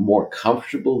more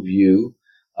comfortable view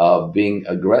of being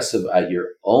aggressive at your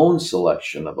own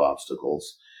selection of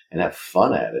obstacles and have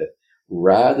fun at it,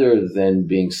 rather than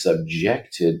being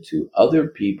subjected to other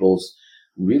people's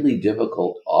really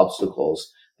difficult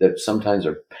obstacles that sometimes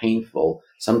are painful,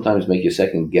 sometimes make you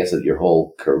second guess at your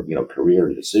whole career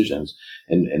and decisions,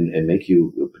 and make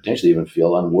you potentially even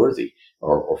feel unworthy.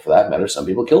 Or for that matter, some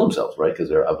people kill themselves, right? Because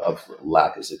they're of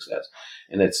lack of success.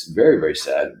 And it's very, very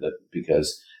sad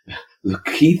because the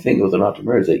key thing with an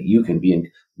entrepreneur is that you can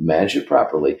manage it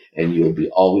properly, and you'll be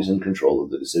always in control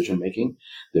of the decision making,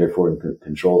 therefore in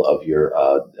control of your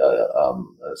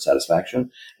satisfaction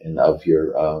and of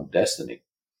your destiny.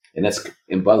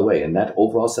 And by the way, and that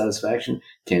overall satisfaction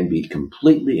can be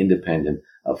completely independent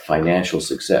of financial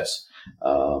success.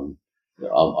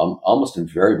 Almost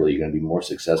invariably, you're going to be more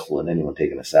successful than anyone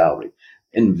taking a salary,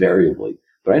 invariably.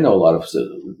 But I know a lot of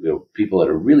people that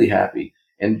are really happy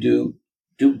and do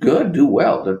good, do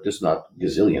well. They're just not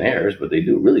gazillionaires, but they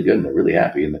do really good and they're really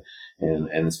happy. And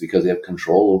it's because they have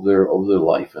control over their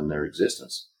life and their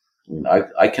existence. I mean,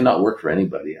 I cannot work for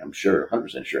anybody. I'm sure,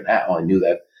 100% sure now. I knew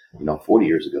that, 40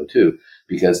 years ago too,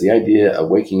 because the idea of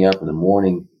waking up in the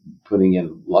morning, putting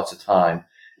in lots of time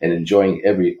and enjoying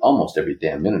almost every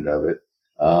damn minute of it,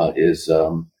 is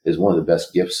one of the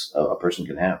best gifts a person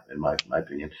can have, in my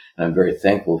opinion. And I'm very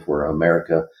thankful for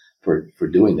America for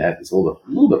doing that. It's a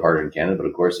little bit harder in Canada, but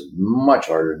of course it's much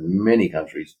harder in many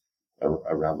countries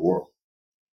around the world.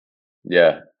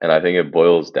 Yeah, and I think it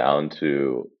boils down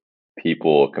to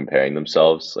people comparing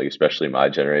themselves, like especially my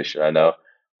generation. I know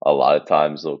a lot of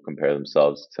times they'll compare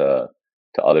themselves to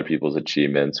other people's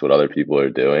achievements, what other people are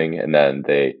doing, and then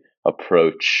they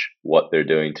approach what they're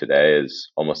doing today as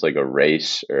almost like a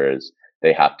race, or as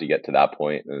they have to get to that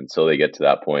point, and until they get to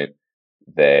that point,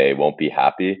 they won't be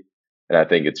happy. And I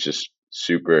think it's just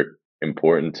super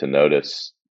important to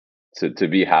notice, to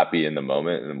be happy in the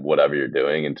moment and whatever you're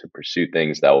doing, and to pursue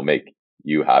things that will make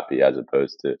you happy, as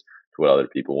opposed to what other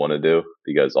people want to do,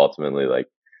 because ultimately, like,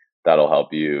 that'll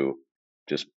help you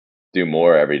just do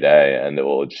more every day, and it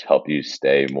will just help you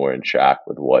stay more in track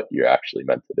with what you're actually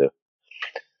meant to do.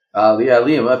 Yeah,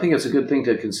 Liam, I think it's a good thing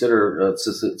to consider,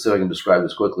 so I can describe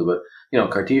this quickly, but,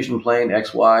 Cartesian plane,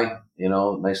 X, Y,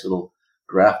 nice little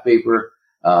graph paper,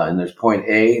 and there's point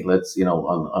A,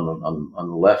 on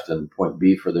the left, and point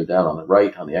B further down on the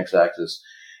right, on the X axis,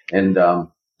 and a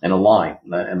line.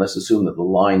 And let's assume that the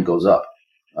line goes up,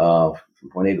 from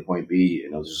point A to point B,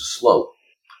 there's a slope.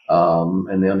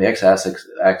 And then on the X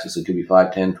axis, it could be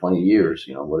 5, 10, 20 years,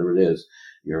 whatever it is,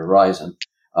 your horizon.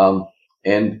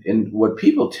 And what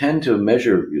people tend to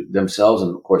measure themselves,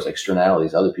 and of course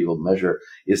externalities other people measure,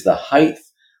 is the height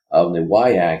of the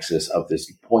y-axis of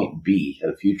this point B at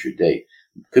a future date.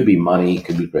 Could be money,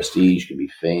 could be prestige, could be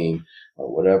fame,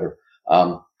 or whatever.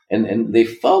 And they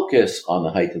focus on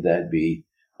the height of that B,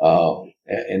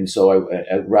 and so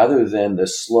rather than the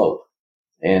slope.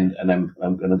 And I'm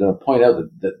going to point out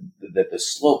that the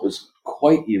slope is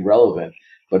quite irrelevant,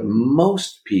 but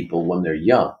most people, when they're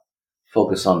young,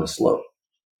 focus on the slope.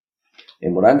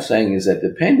 And what I'm saying is that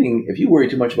if you worry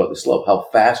too much about the slope, how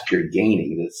fast you're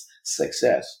gaining this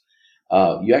success,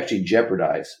 you actually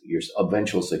jeopardize your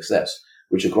eventual success,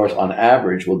 which of course on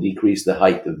average will decrease the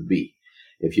height of B.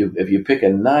 If you pick a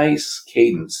nice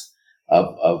cadence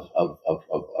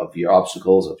of your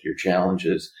obstacles, of your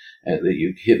challenges, and that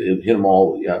you hit them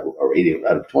all, or 80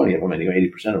 out of 20 of them, anyway,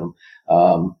 80% of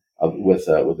them, with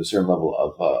a certain level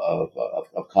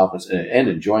of confidence and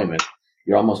enjoyment,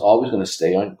 you're almost always going to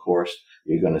stay on course.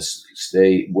 You're going to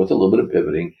stay with a little bit of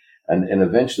pivoting, and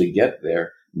eventually get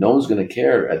there. No one's going to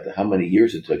care how many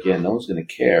years it took you, and no one's going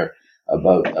to care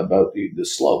about the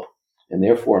slope. And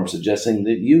therefore, I'm suggesting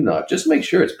that you not just make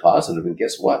sure it's positive, and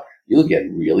guess what? You'll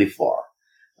get really far,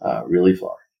 really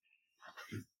far.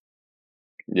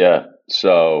 Yeah.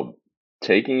 So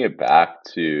taking it back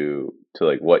to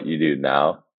like what you do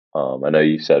now, I know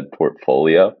you said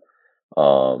portfolio.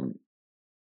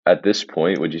 At this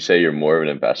point, would you say you're more of an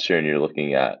investor and you're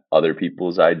looking at other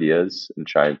people's ideas and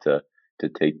trying to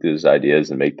take those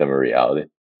ideas and make them a reality?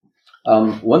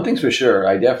 One thing's for sure,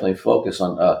 I definitely focus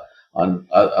on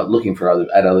looking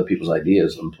at other people's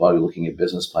ideas. I'm probably looking at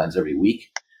business plans every week,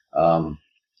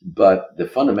 but the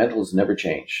fundamentals never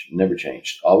change. Never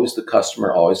changed. Always the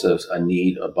customer always has a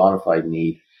need, a bona fide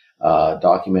need,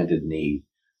 documented need,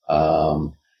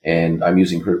 and I'm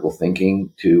using critical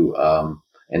thinking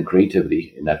and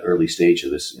creativity in that early stage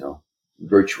of this,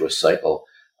 virtuous cycle,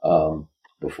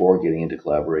 before getting into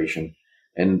collaboration.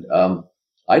 And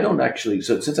I don't actually,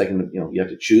 so since I can, you have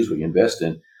to choose what you invest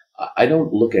in, I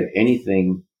don't look at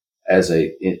anything as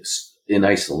in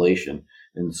isolation.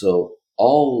 And so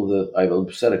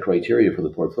I've set a criteria for the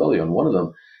portfolio, and one of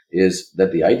them is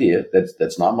that the idea,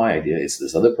 that's not my idea, it's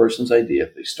this other person's idea.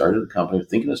 They started a company,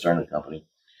 thinking of starting a company.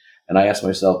 And I ask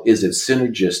myself, is it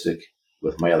synergistic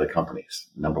with my other companies?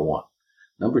 Number one.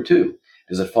 Number two,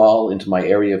 does it fall into my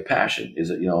area of passion? Is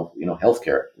it,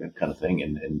 healthcare kind of thing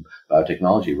and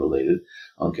biotechnology related?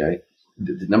 Okay.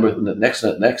 The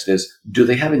next is, do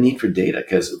they have a need for data?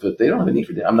 Because if they don't have a need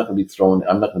for data, I'm not going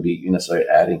to be necessarily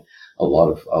adding a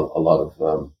lot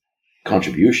of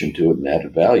contribution to it and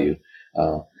added value.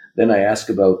 Then I ask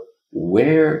about,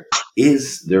 where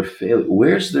is their failure?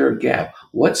 Where's their gap?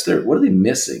 What are they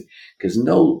missing? Because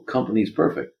no company is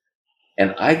perfect.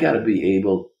 And I got to be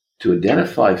able to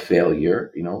identify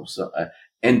failure,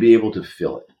 and be able to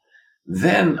fill it.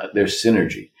 Then there's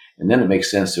synergy, and then it makes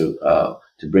sense to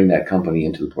bring that company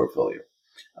into the portfolio.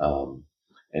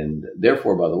 And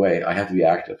therefore, by the way, I have to be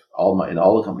active. In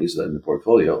all the companies that are in the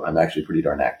portfolio, I'm actually pretty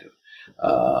darn active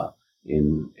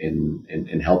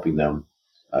in helping them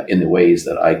in the ways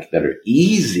that are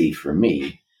easy for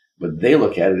me. But they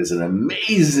look at it as an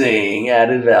amazing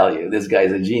added value. This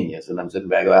guy's a genius, and I'm sitting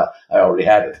back. Well, I already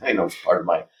had it. I know it's part of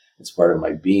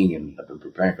my being, and I've been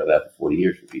preparing for that for 40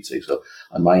 years, for Pete's sake. So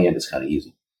on my end, it's kind of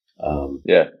easy.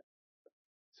 Yeah.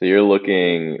 So you're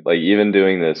looking, like, even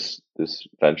doing this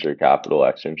venture capital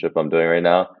externship I'm doing right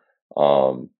now.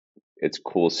 It's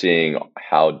cool seeing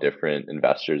how different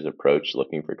investors approach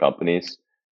looking for companies.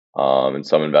 And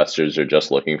some investors are just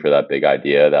looking for that big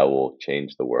idea that will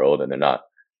change the world, and they're not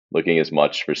looking as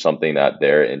much for something that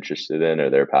they're interested in or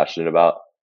they're passionate about.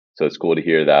 So it's cool to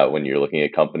hear that when you're looking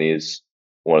at companies,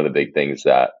 one of the big things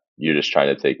that you're just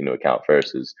trying to take into account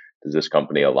first is, does this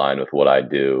company align with what I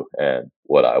do and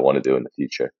what I want to do in the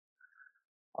future?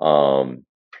 And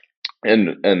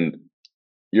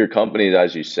your company,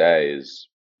 as you say, is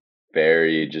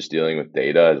very just dealing with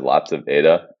data, has lots of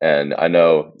data. And I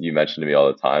know you mentioned to me all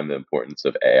the time the importance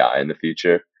of AI in the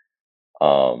future.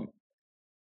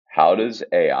 how does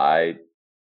AI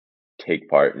take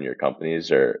part in your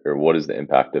companies, or what is the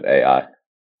impact of AI?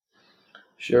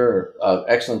 Sure.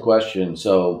 Excellent question.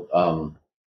 So,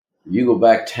 you go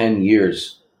back 10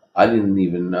 years, I didn't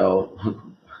even know,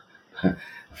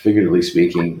 figuratively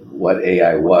speaking, what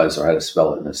AI was or how to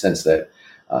spell it, in the sense that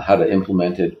how to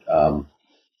implement it.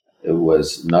 It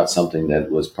was not something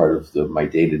that was part of my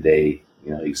day to day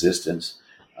existence.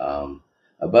 It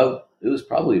was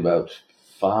probably about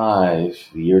 5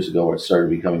 years ago where it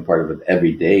started becoming part of an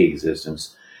everyday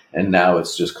existence, and now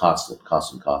it's just constant,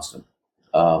 constant, constant.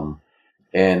 Um,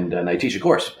 and I teach a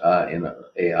course in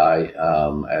AI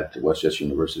at Westchester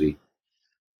University,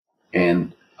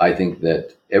 and I think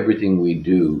that everything we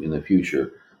do in the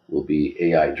future will be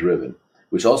AI driven,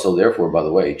 which also, therefore, by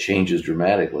the way, changes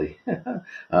dramatically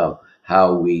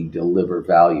how we deliver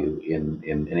value in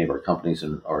any of our companies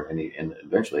and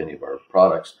eventually any of our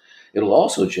products. It'll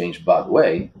also change, by the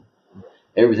way,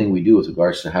 everything we do with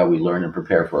regards to how we learn and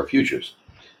prepare for our futures.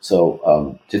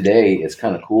 So today, it's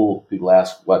kind of cool. People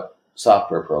ask, what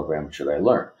software program should I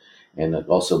learn? And it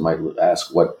also might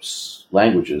ask, what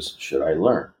languages should I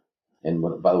learn? And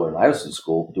by the way, when I was in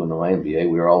school doing my MBA,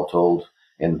 we were all told,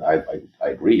 and I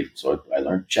agreed. So I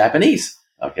learned Japanese.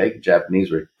 Okay, Japanese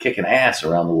were kicking ass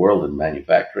around the world in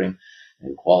manufacturing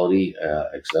and quality,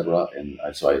 etc. And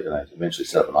so I eventually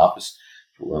set up an office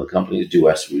for one of the companies.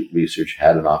 Do-West Research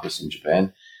had an office in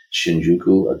Japan,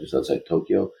 Shinjuku, just outside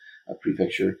Tokyo, a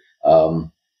prefecture.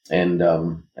 And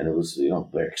it was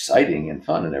very exciting and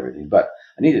fun and everything. But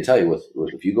I need to tell you, with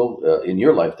if you go in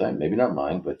your lifetime, maybe not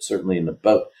mine, but certainly in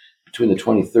about between the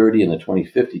 2030 and the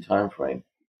 2050 timeframe,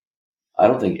 I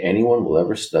don't think anyone will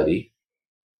ever study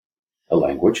a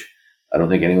language. I don't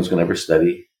think anyone's going to ever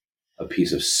study a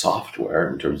piece of software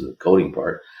in terms of the coding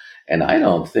part. And I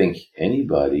don't think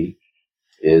anybody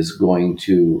is going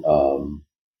to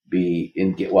be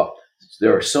well,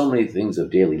 there are so many things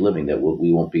of daily living that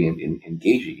we won't be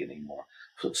engaging in anymore.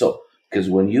 So, because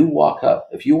when you walk up,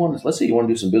 if you want to, let's say you want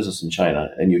to do some business in China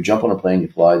and you jump on a plane, you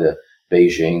fly to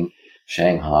Beijing,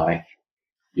 Shanghai,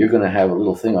 you're going to have a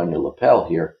little thing on your lapel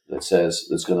here that says,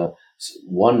 that's going to,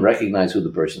 one, recognize who the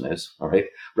person is, all right,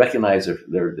 recognize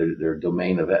their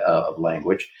domain of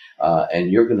language,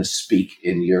 and you're going to speak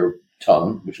in your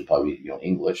tongue, which will probably be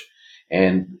English,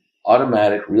 and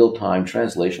automatic real-time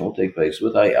translation will take place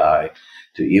with AI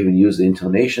to even use the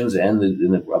intonations and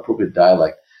the appropriate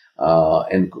dialect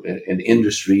and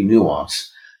industry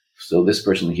nuance. So this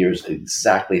person hears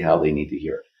exactly how they need to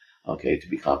hear it, okay, to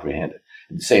be comprehended.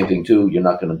 And the same thing too. You're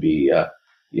not going to be,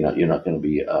 you're not going to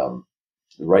be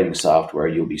writing software.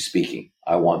 You'll be speaking.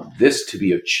 I want this to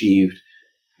be achieved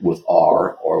with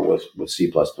R or with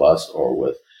C++ or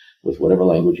with whatever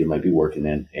language you might be working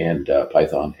in, and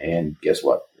Python. And guess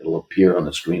what? It'll appear on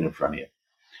the screen in front of you.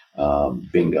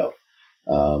 Bingo.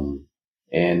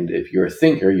 And if you're a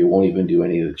thinker, you won't even do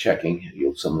any of the checking.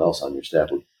 Someone else on your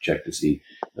staff will check to see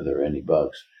if there are any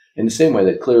bugs. In the same way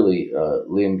that clearly,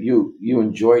 Liam, you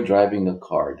enjoy driving a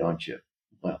car, don't you?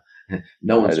 Well,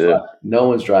 no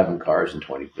one's driving cars in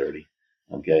 2030.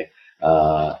 Okay,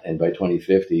 and by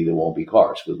 2050 there won't be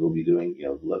cars because we'll be doing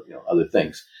other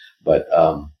things. But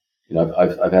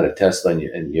I've had a Tesla,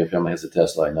 and your family has a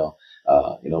Tesla. I know.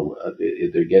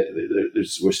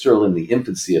 We're still in the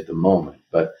infancy at the moment,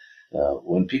 but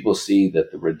when people see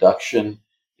that the reduction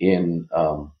in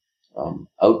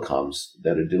outcomes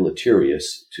that are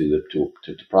deleterious to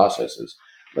processes,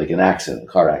 like a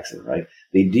car accident, right?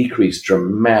 They decrease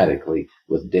dramatically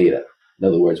with data. In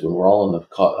other words, when we're all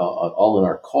in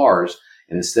our cars,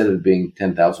 and instead of being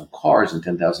 10,000 cars and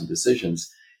 10,000 decisions,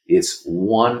 it's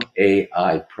one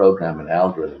AI program and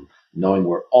algorithm knowing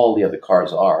where all the other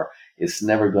cars are. It's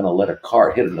never going to let a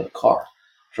car hit another car.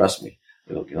 Trust me.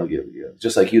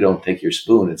 Just like you don't take your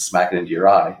spoon and smack it into your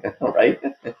eye, right?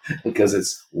 Because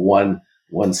it's one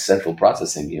central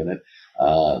processing unit,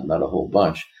 not a whole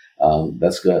bunch.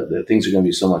 That's good. Things are going to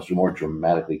be so much more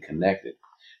dramatically connected.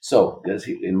 So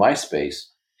in my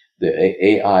space, the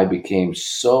AI became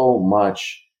so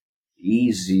much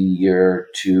easier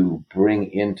to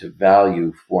bring into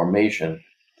value formation.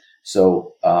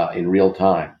 So in real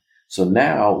time. So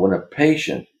now when a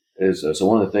patient is, so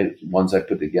one of the ones I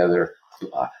put together,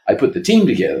 I put the team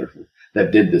together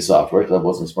that did the software because I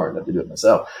wasn't smart enough to do it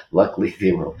myself. Luckily,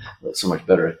 they were so much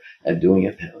better at doing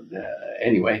it.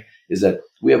 Anyway, is that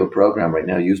we have a program right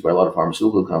now used by a lot of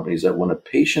pharmaceutical companies that when a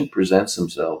patient presents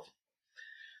himself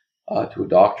to a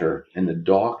doctor and the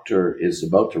doctor is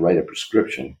about to write a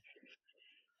prescription,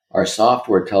 our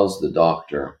software tells the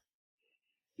doctor,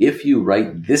 if you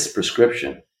write this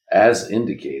prescription as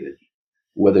indicated,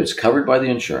 whether it's covered by the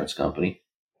insurance company,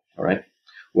 all right,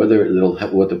 whether it'll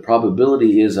have, what the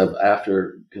probability is of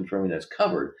after confirming that's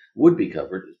covered, would be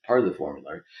covered as part of the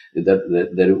formulary,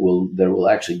 that it will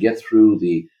actually get through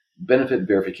the benefit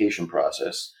verification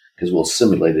process, because we'll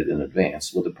simulate it in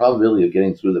advance, with the probability of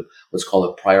getting through the what's called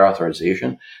a prior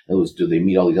authorization. In other words, do they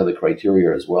meet all these other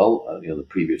criteria as well? The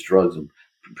previous drugs and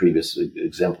previous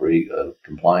exemplary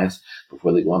compliance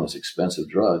before they go on this expensive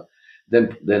drug.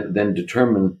 Then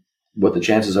determine what the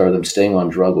chances are of them staying on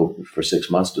drug for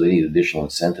 6 months. Do they need additional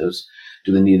incentives?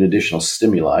 Do they need additional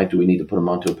stimuli? Do we need to put them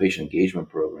onto a patient engagement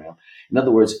program? In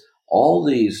other words, all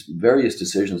these various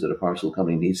decisions that a pharmaceutical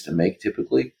company needs to make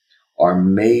typically are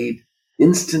made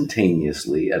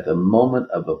instantaneously at the moment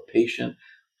of a patient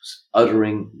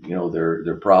uttering,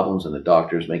 their problems, and the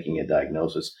doctors making a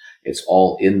diagnosis. It's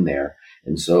all in there.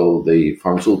 And so the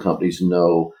pharmaceutical companies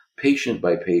know patient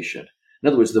by patient. In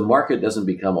other words, the market doesn't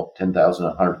become 10,000,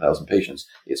 100,000 patients.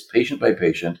 It's patient by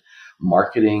patient,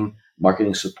 marketing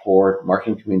support,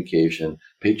 marketing communication,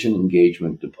 patient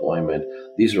engagement, deployment.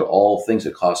 These are all things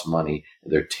that cost money.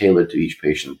 They're tailored to each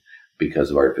patient because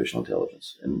of artificial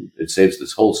intelligence. And it saves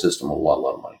this whole system a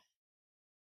lot of money.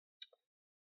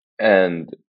 And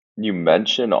you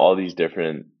mentioned all these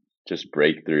different just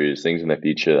breakthroughs, things in the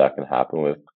future that can happen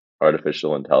with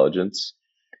artificial intelligence.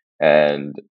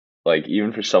 And like,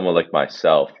 even for someone like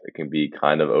myself, it can be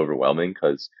kind of overwhelming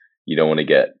because you don't want to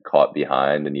get caught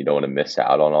behind and you don't want to miss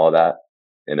out on all that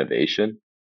innovation.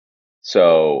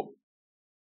 So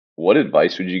what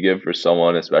advice would you give for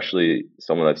someone, especially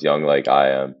someone that's young like I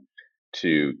am,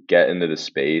 to get into the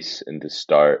space and to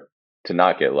start to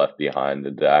not get left behind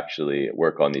and to actually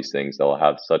work on these things that will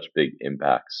have such big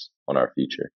impacts on our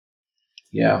future?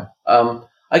 Yeah.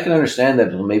 I can understand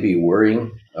that it may be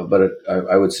worrying, but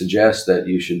I would suggest that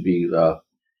you should be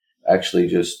actually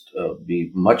just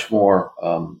be much more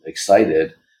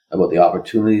excited about the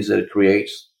opportunities that it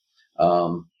creates.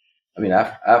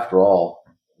 After all,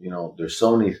 there's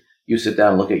so many. You sit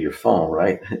down and look at your phone,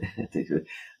 right?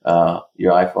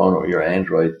 Your iPhone or your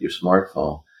Android, your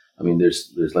smartphone.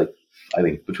 There's like, I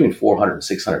think, between 400 and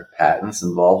 600 patents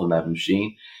involved in that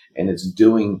machine, and it's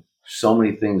doing so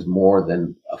many things more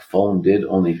than a phone did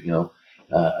only,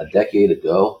 a decade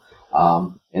ago.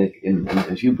 And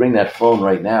if you bring that phone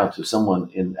right now to someone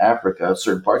in Africa,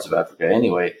 certain parts of Africa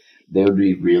anyway, they would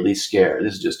be really scared.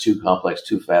 This is just too complex,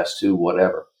 too fast, too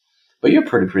whatever. But you're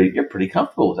pretty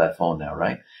comfortable with that phone now,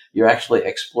 right? You're actually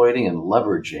exploiting and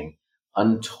leveraging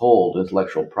untold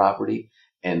intellectual property.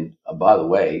 And by the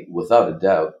way, without a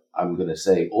doubt, I'm going to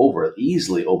say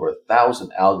easily over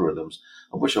 1,000 algorithms,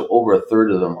 of which over a third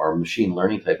of them are machine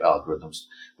learning type algorithms,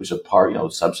 which are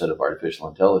subset of artificial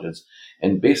intelligence.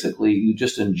 And basically, you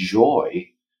just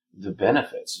enjoy the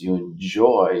benefits. You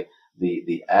enjoy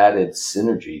the added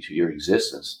synergy to your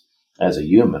existence as a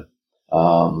human,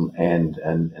 and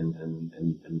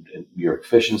your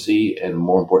efficiency, and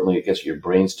more importantly, I guess your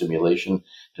brain stimulation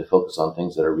to focus on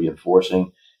things that are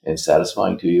reinforcing and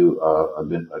satisfying to you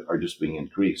are just being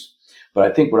increased. But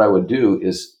I think what I would do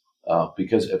is,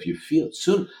 because if you feel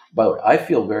soon, by the way, I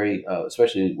feel very,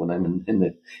 especially when I'm in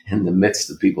the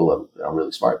midst of people that are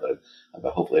really smart, that I'm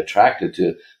hopefully attracted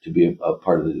to be a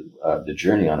part of the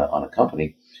journey on a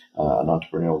company, an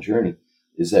entrepreneurial journey,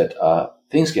 is that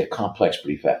things get complex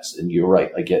pretty fast. And you're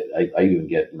right. I even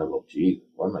get, well, gee,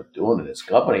 what am I doing in this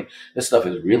company? This stuff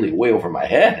is really way over my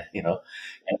head,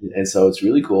 And so it's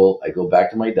really cool. I go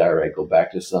back to my diary. I go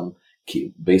back to some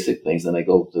key basic things. Then I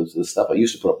go to the stuff I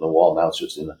used to put up on the wall. Now it's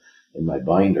just in my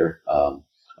binder.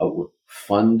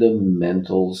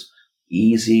 Fundamentals,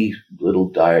 easy little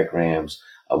diagrams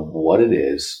of what it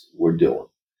is we're doing,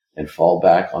 and fall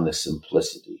back on the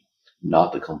simplicity,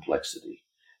 not the complexity.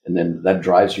 And then that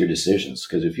drives your decisions.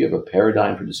 Because if you have a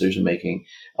paradigm for decision making,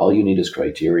 all you need is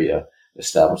criteria.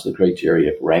 Establish the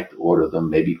criteria, rank order them,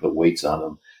 maybe put weights on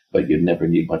them, but you'd never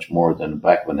need much more than the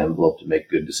back of an envelope to make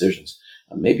good decisions.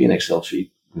 Maybe an Excel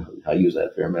sheet. I use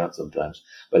that a fair amount sometimes,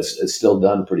 but it's still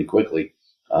done pretty quickly,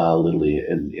 literally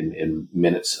in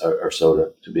minutes or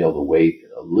so to be able to weigh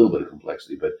a little bit of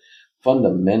complexity. But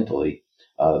fundamentally,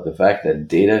 the fact that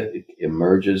data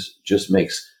emerges just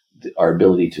makes our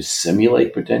ability to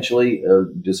simulate potentially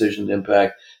decision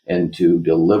impact and to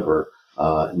deliver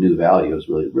new value is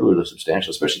really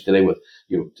substantial, especially today with,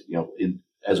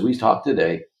 as we talk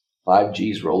today,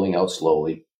 5G is rolling out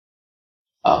slowly.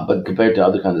 But compared to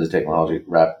other kinds of technology,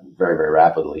 very, very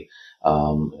rapidly.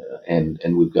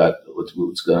 And we've got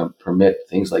what's going to permit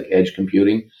things like edge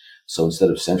computing. So instead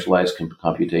of centralized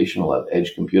computation, we'll have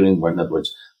edge computing, where in other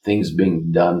words, things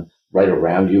being done right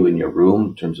around you in your room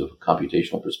in terms of a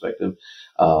computational perspective.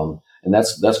 And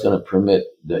that's going to permit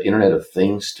the Internet of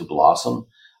Things to blossom.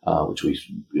 which we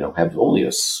have only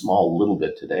a small little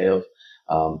bit today of.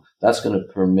 That's going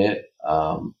to permit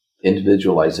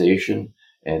individualization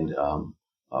and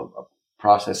a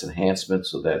process enhancement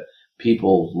so that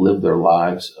people live their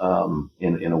lives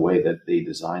in a way that they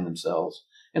design themselves,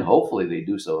 and hopefully they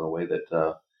do so in a way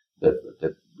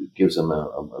that gives them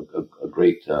a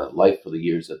great life for the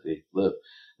years that they live.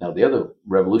 Now, the other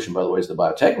revolution, by the way, is the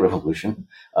biotech revolution.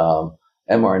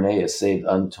 mRNA has saved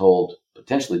untold,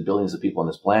 potentially billions of people on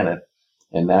this planet.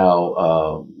 And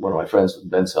now one of my friends,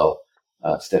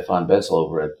 Stefan Benzel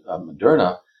over at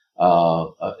Moderna,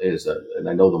 and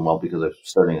I know them well because I'm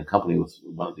starting a company with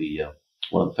one of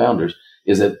the founders,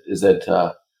 is that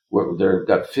they've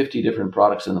got 50 different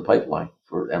products in the pipeline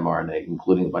for mRNA,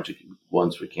 including a bunch of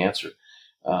ones for cancer.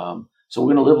 So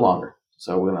we're going to live longer.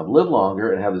 So we're going to live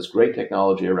longer and have this great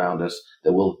technology around us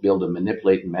that we'll be able to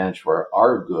manipulate and manage for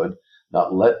our good,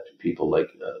 not let people but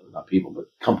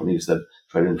companies that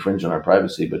try to infringe on our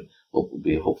privacy, but we'll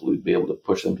hopefully be able to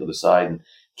push them to the side and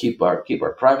keep our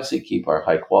privacy, keep our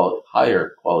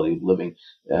higher quality of living,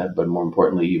 but more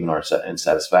importantly, even our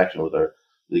satisfaction with the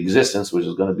existence, which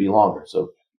is going to be longer.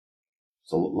 So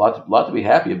a lot to be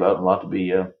happy about, and a lot to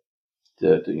be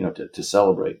to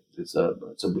celebrate. It is a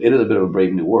bit of a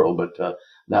brave new world, but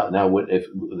now if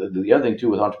the other thing too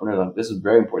with entrepreneurs, this is a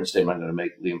very important statement I'm going to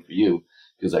make, Liam, for you,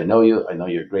 because I know you're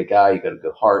a great guy. You got a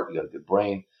good heart, you got a good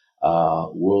brain.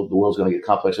 The world's going to get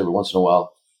complex every once in a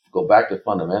while. Go back to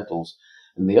fundamentals.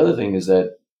 And the other thing is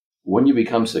that when you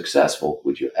become successful,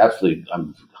 which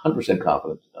I'm 100%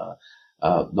 confident.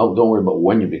 Don't worry about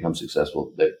when you become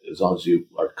successful. That as long as you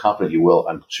are confident you will,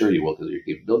 I'm sure you will because of your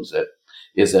capability set.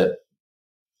 Is that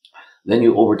then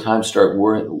you over time start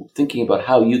thinking about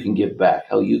how you can give back,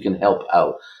 how you can help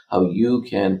out, how you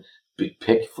can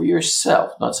pick for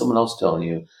yourself, not someone else telling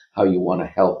you how you want to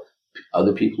help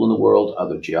other people in the world,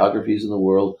 other geographies in the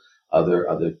world,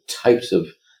 other types of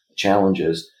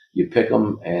challenges. You pick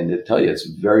them, and I tell you, it's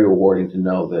very rewarding to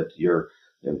know that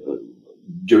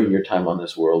during your time on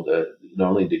this world, not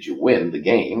only did you win the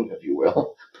game, if you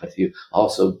will, but you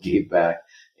also gave back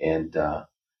and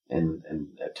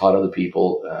taught other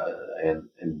people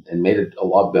and made it a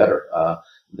lot better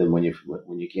than when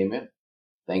you came in,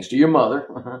 thanks to your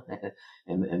mother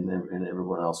and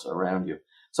everyone else around you.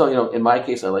 So in my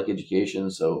case, I like education,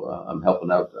 so I'm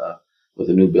helping out with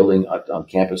a new building on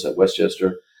campus at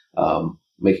Westchester,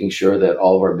 making sure that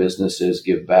all of our businesses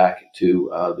give back to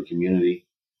the community.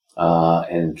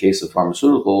 And in case of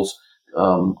pharmaceuticals,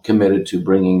 committed to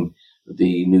bringing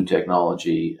the new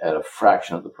technology at a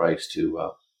fraction of the price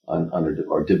to under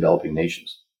or developing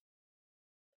nations.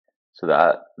 So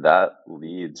that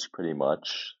leads pretty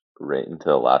much right into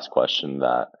the last question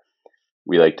that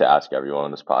we like to ask everyone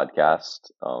on this podcast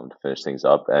to finish things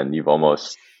up, and that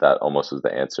almost was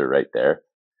the answer right there.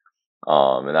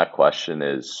 And that question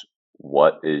is,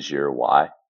 what is your why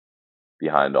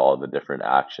behind all the different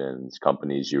actions,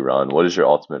 companies you run? What is your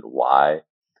ultimate why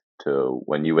to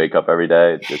when you wake up every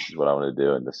day? This is what I want to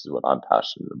do, and this is what I'm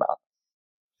passionate about.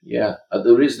 Yeah,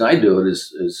 the reason I do it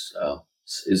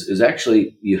is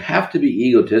actually you have to be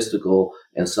egotistical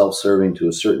and self-serving to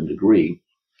a certain degree,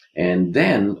 and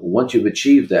then once you've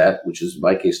achieved that, which is in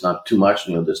my case not too much,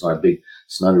 it's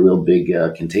not a real big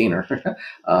container,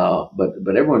 but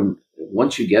everyone,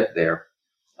 once you get there,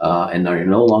 and now you're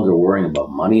no longer worrying about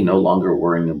money, no longer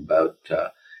worrying about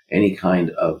any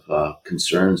kind of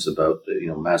concerns about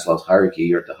Maslow's hierarchy.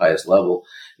 You're at the highest level.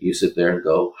 You sit there and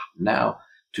go, now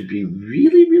to be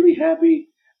really, really happy,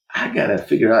 I got to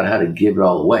figure out how to give it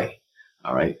all away.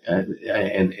 All right,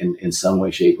 and in some way,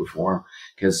 shape, or form,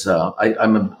 because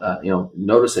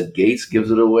notice that Gates gives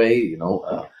it away.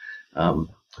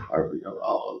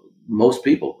 Most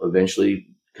people eventually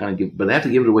kind of give, but they have to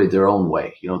give it away their own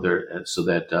way. So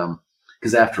that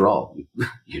because after all,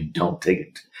 you don't take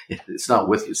it. It's not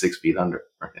with you 6 feet under,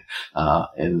 right?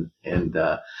 And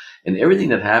everything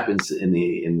that happens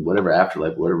in whatever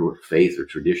afterlife, whatever faith or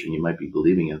tradition you might be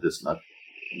believing in, that's not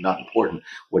important.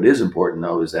 What is important,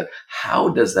 though, is that how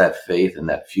does that faith and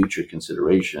that future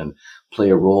consideration play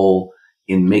a role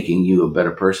in making you a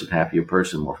better person, happier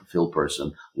person, more fulfilled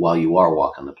person while you are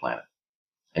walking the planet?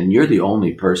 And you're the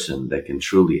only person that can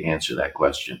truly answer that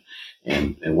question.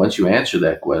 And once you answer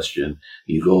that question,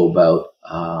 you go about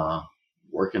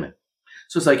working it.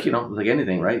 So it's like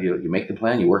anything, right? You make the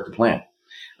plan, you work the plan.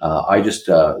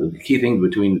 The key thing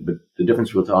the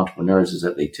difference with entrepreneurs is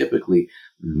that they typically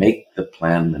make the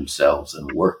plan themselves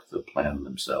and work the plan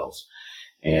themselves.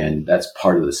 And that's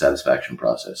part of the satisfaction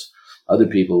process. Other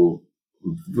people,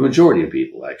 the majority of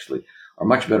people actually, are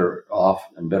much better off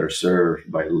and better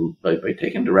served by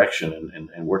taking direction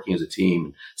and working as a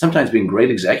team. Sometimes being great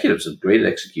executives and great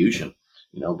execution,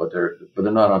 but they're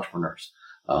not entrepreneurs.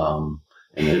 We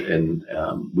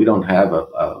don't have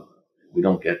we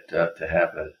don't get to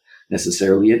have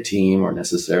necessarily a team or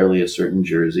necessarily a certain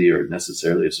jersey or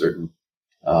necessarily a certain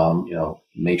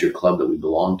major club that we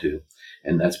belong to,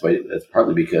 and that's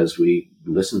partly because we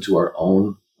listen to our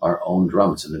own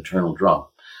drum. It's an internal drum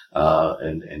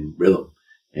and rhythm,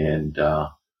 and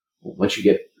once you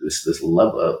get this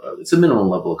level, it's a minimum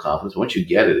level of confidence. Once you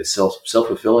get it, it's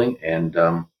self-fulfilling and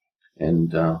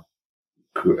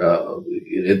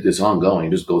it's ongoing.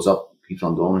 It just goes up, keeps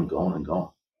on going and going and going.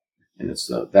 And it's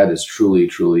that is truly.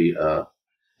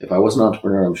 If I was an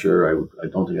entrepreneur, I'm sure I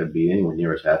don't think I'd be anywhere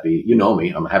near as happy. You know me,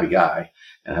 I'm a happy guy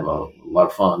and have a lot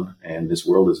of fun. And this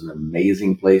world is an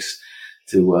amazing place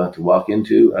to walk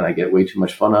into, and I get way too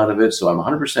much fun out of it. So I'm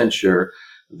 100% sure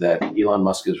that Elon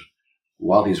Musk is,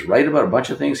 while he's right about a bunch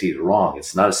of things, he's wrong.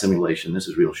 It's not a simulation. This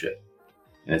is real shit,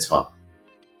 and it's fun.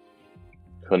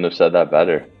 Couldn't have said that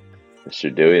better.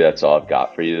 Mr. Dewey, that's all I've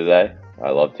got for you today.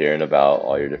 I loved hearing about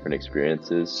all your different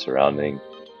experiences surrounding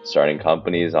starting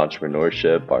companies,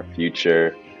 entrepreneurship, our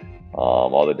future,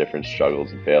 all the different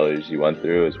struggles and failures you went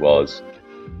through, as well as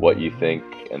what you think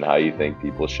and how you think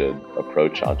people should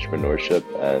approach entrepreneurship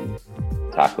and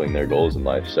tackling their goals in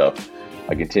life. So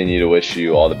I continue to wish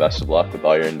you all the best of luck with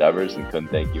all your endeavors, and couldn't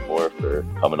thank you more for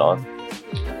coming on.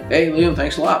 Hey, Liam,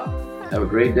 thanks a lot. Have a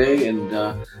great day and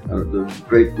the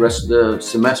great rest of the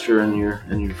semester in your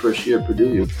first year at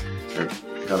Purdue. You've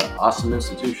got an awesome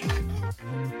institution.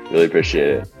 Really appreciate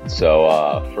it. So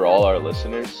for all our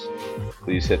listeners,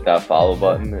 please hit that follow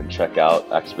button and check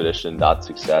out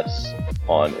expedition.success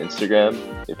on Instagram.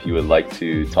 If you would like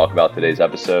to talk about today's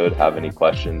episode, have any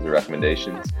questions or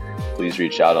recommendations, please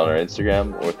reach out on our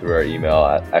Instagram or through our email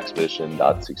at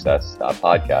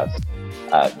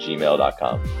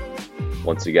expedition.success.podcast@gmail.com.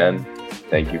 Once again,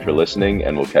 thank you for listening,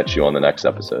 and we'll catch you on the next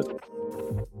episode.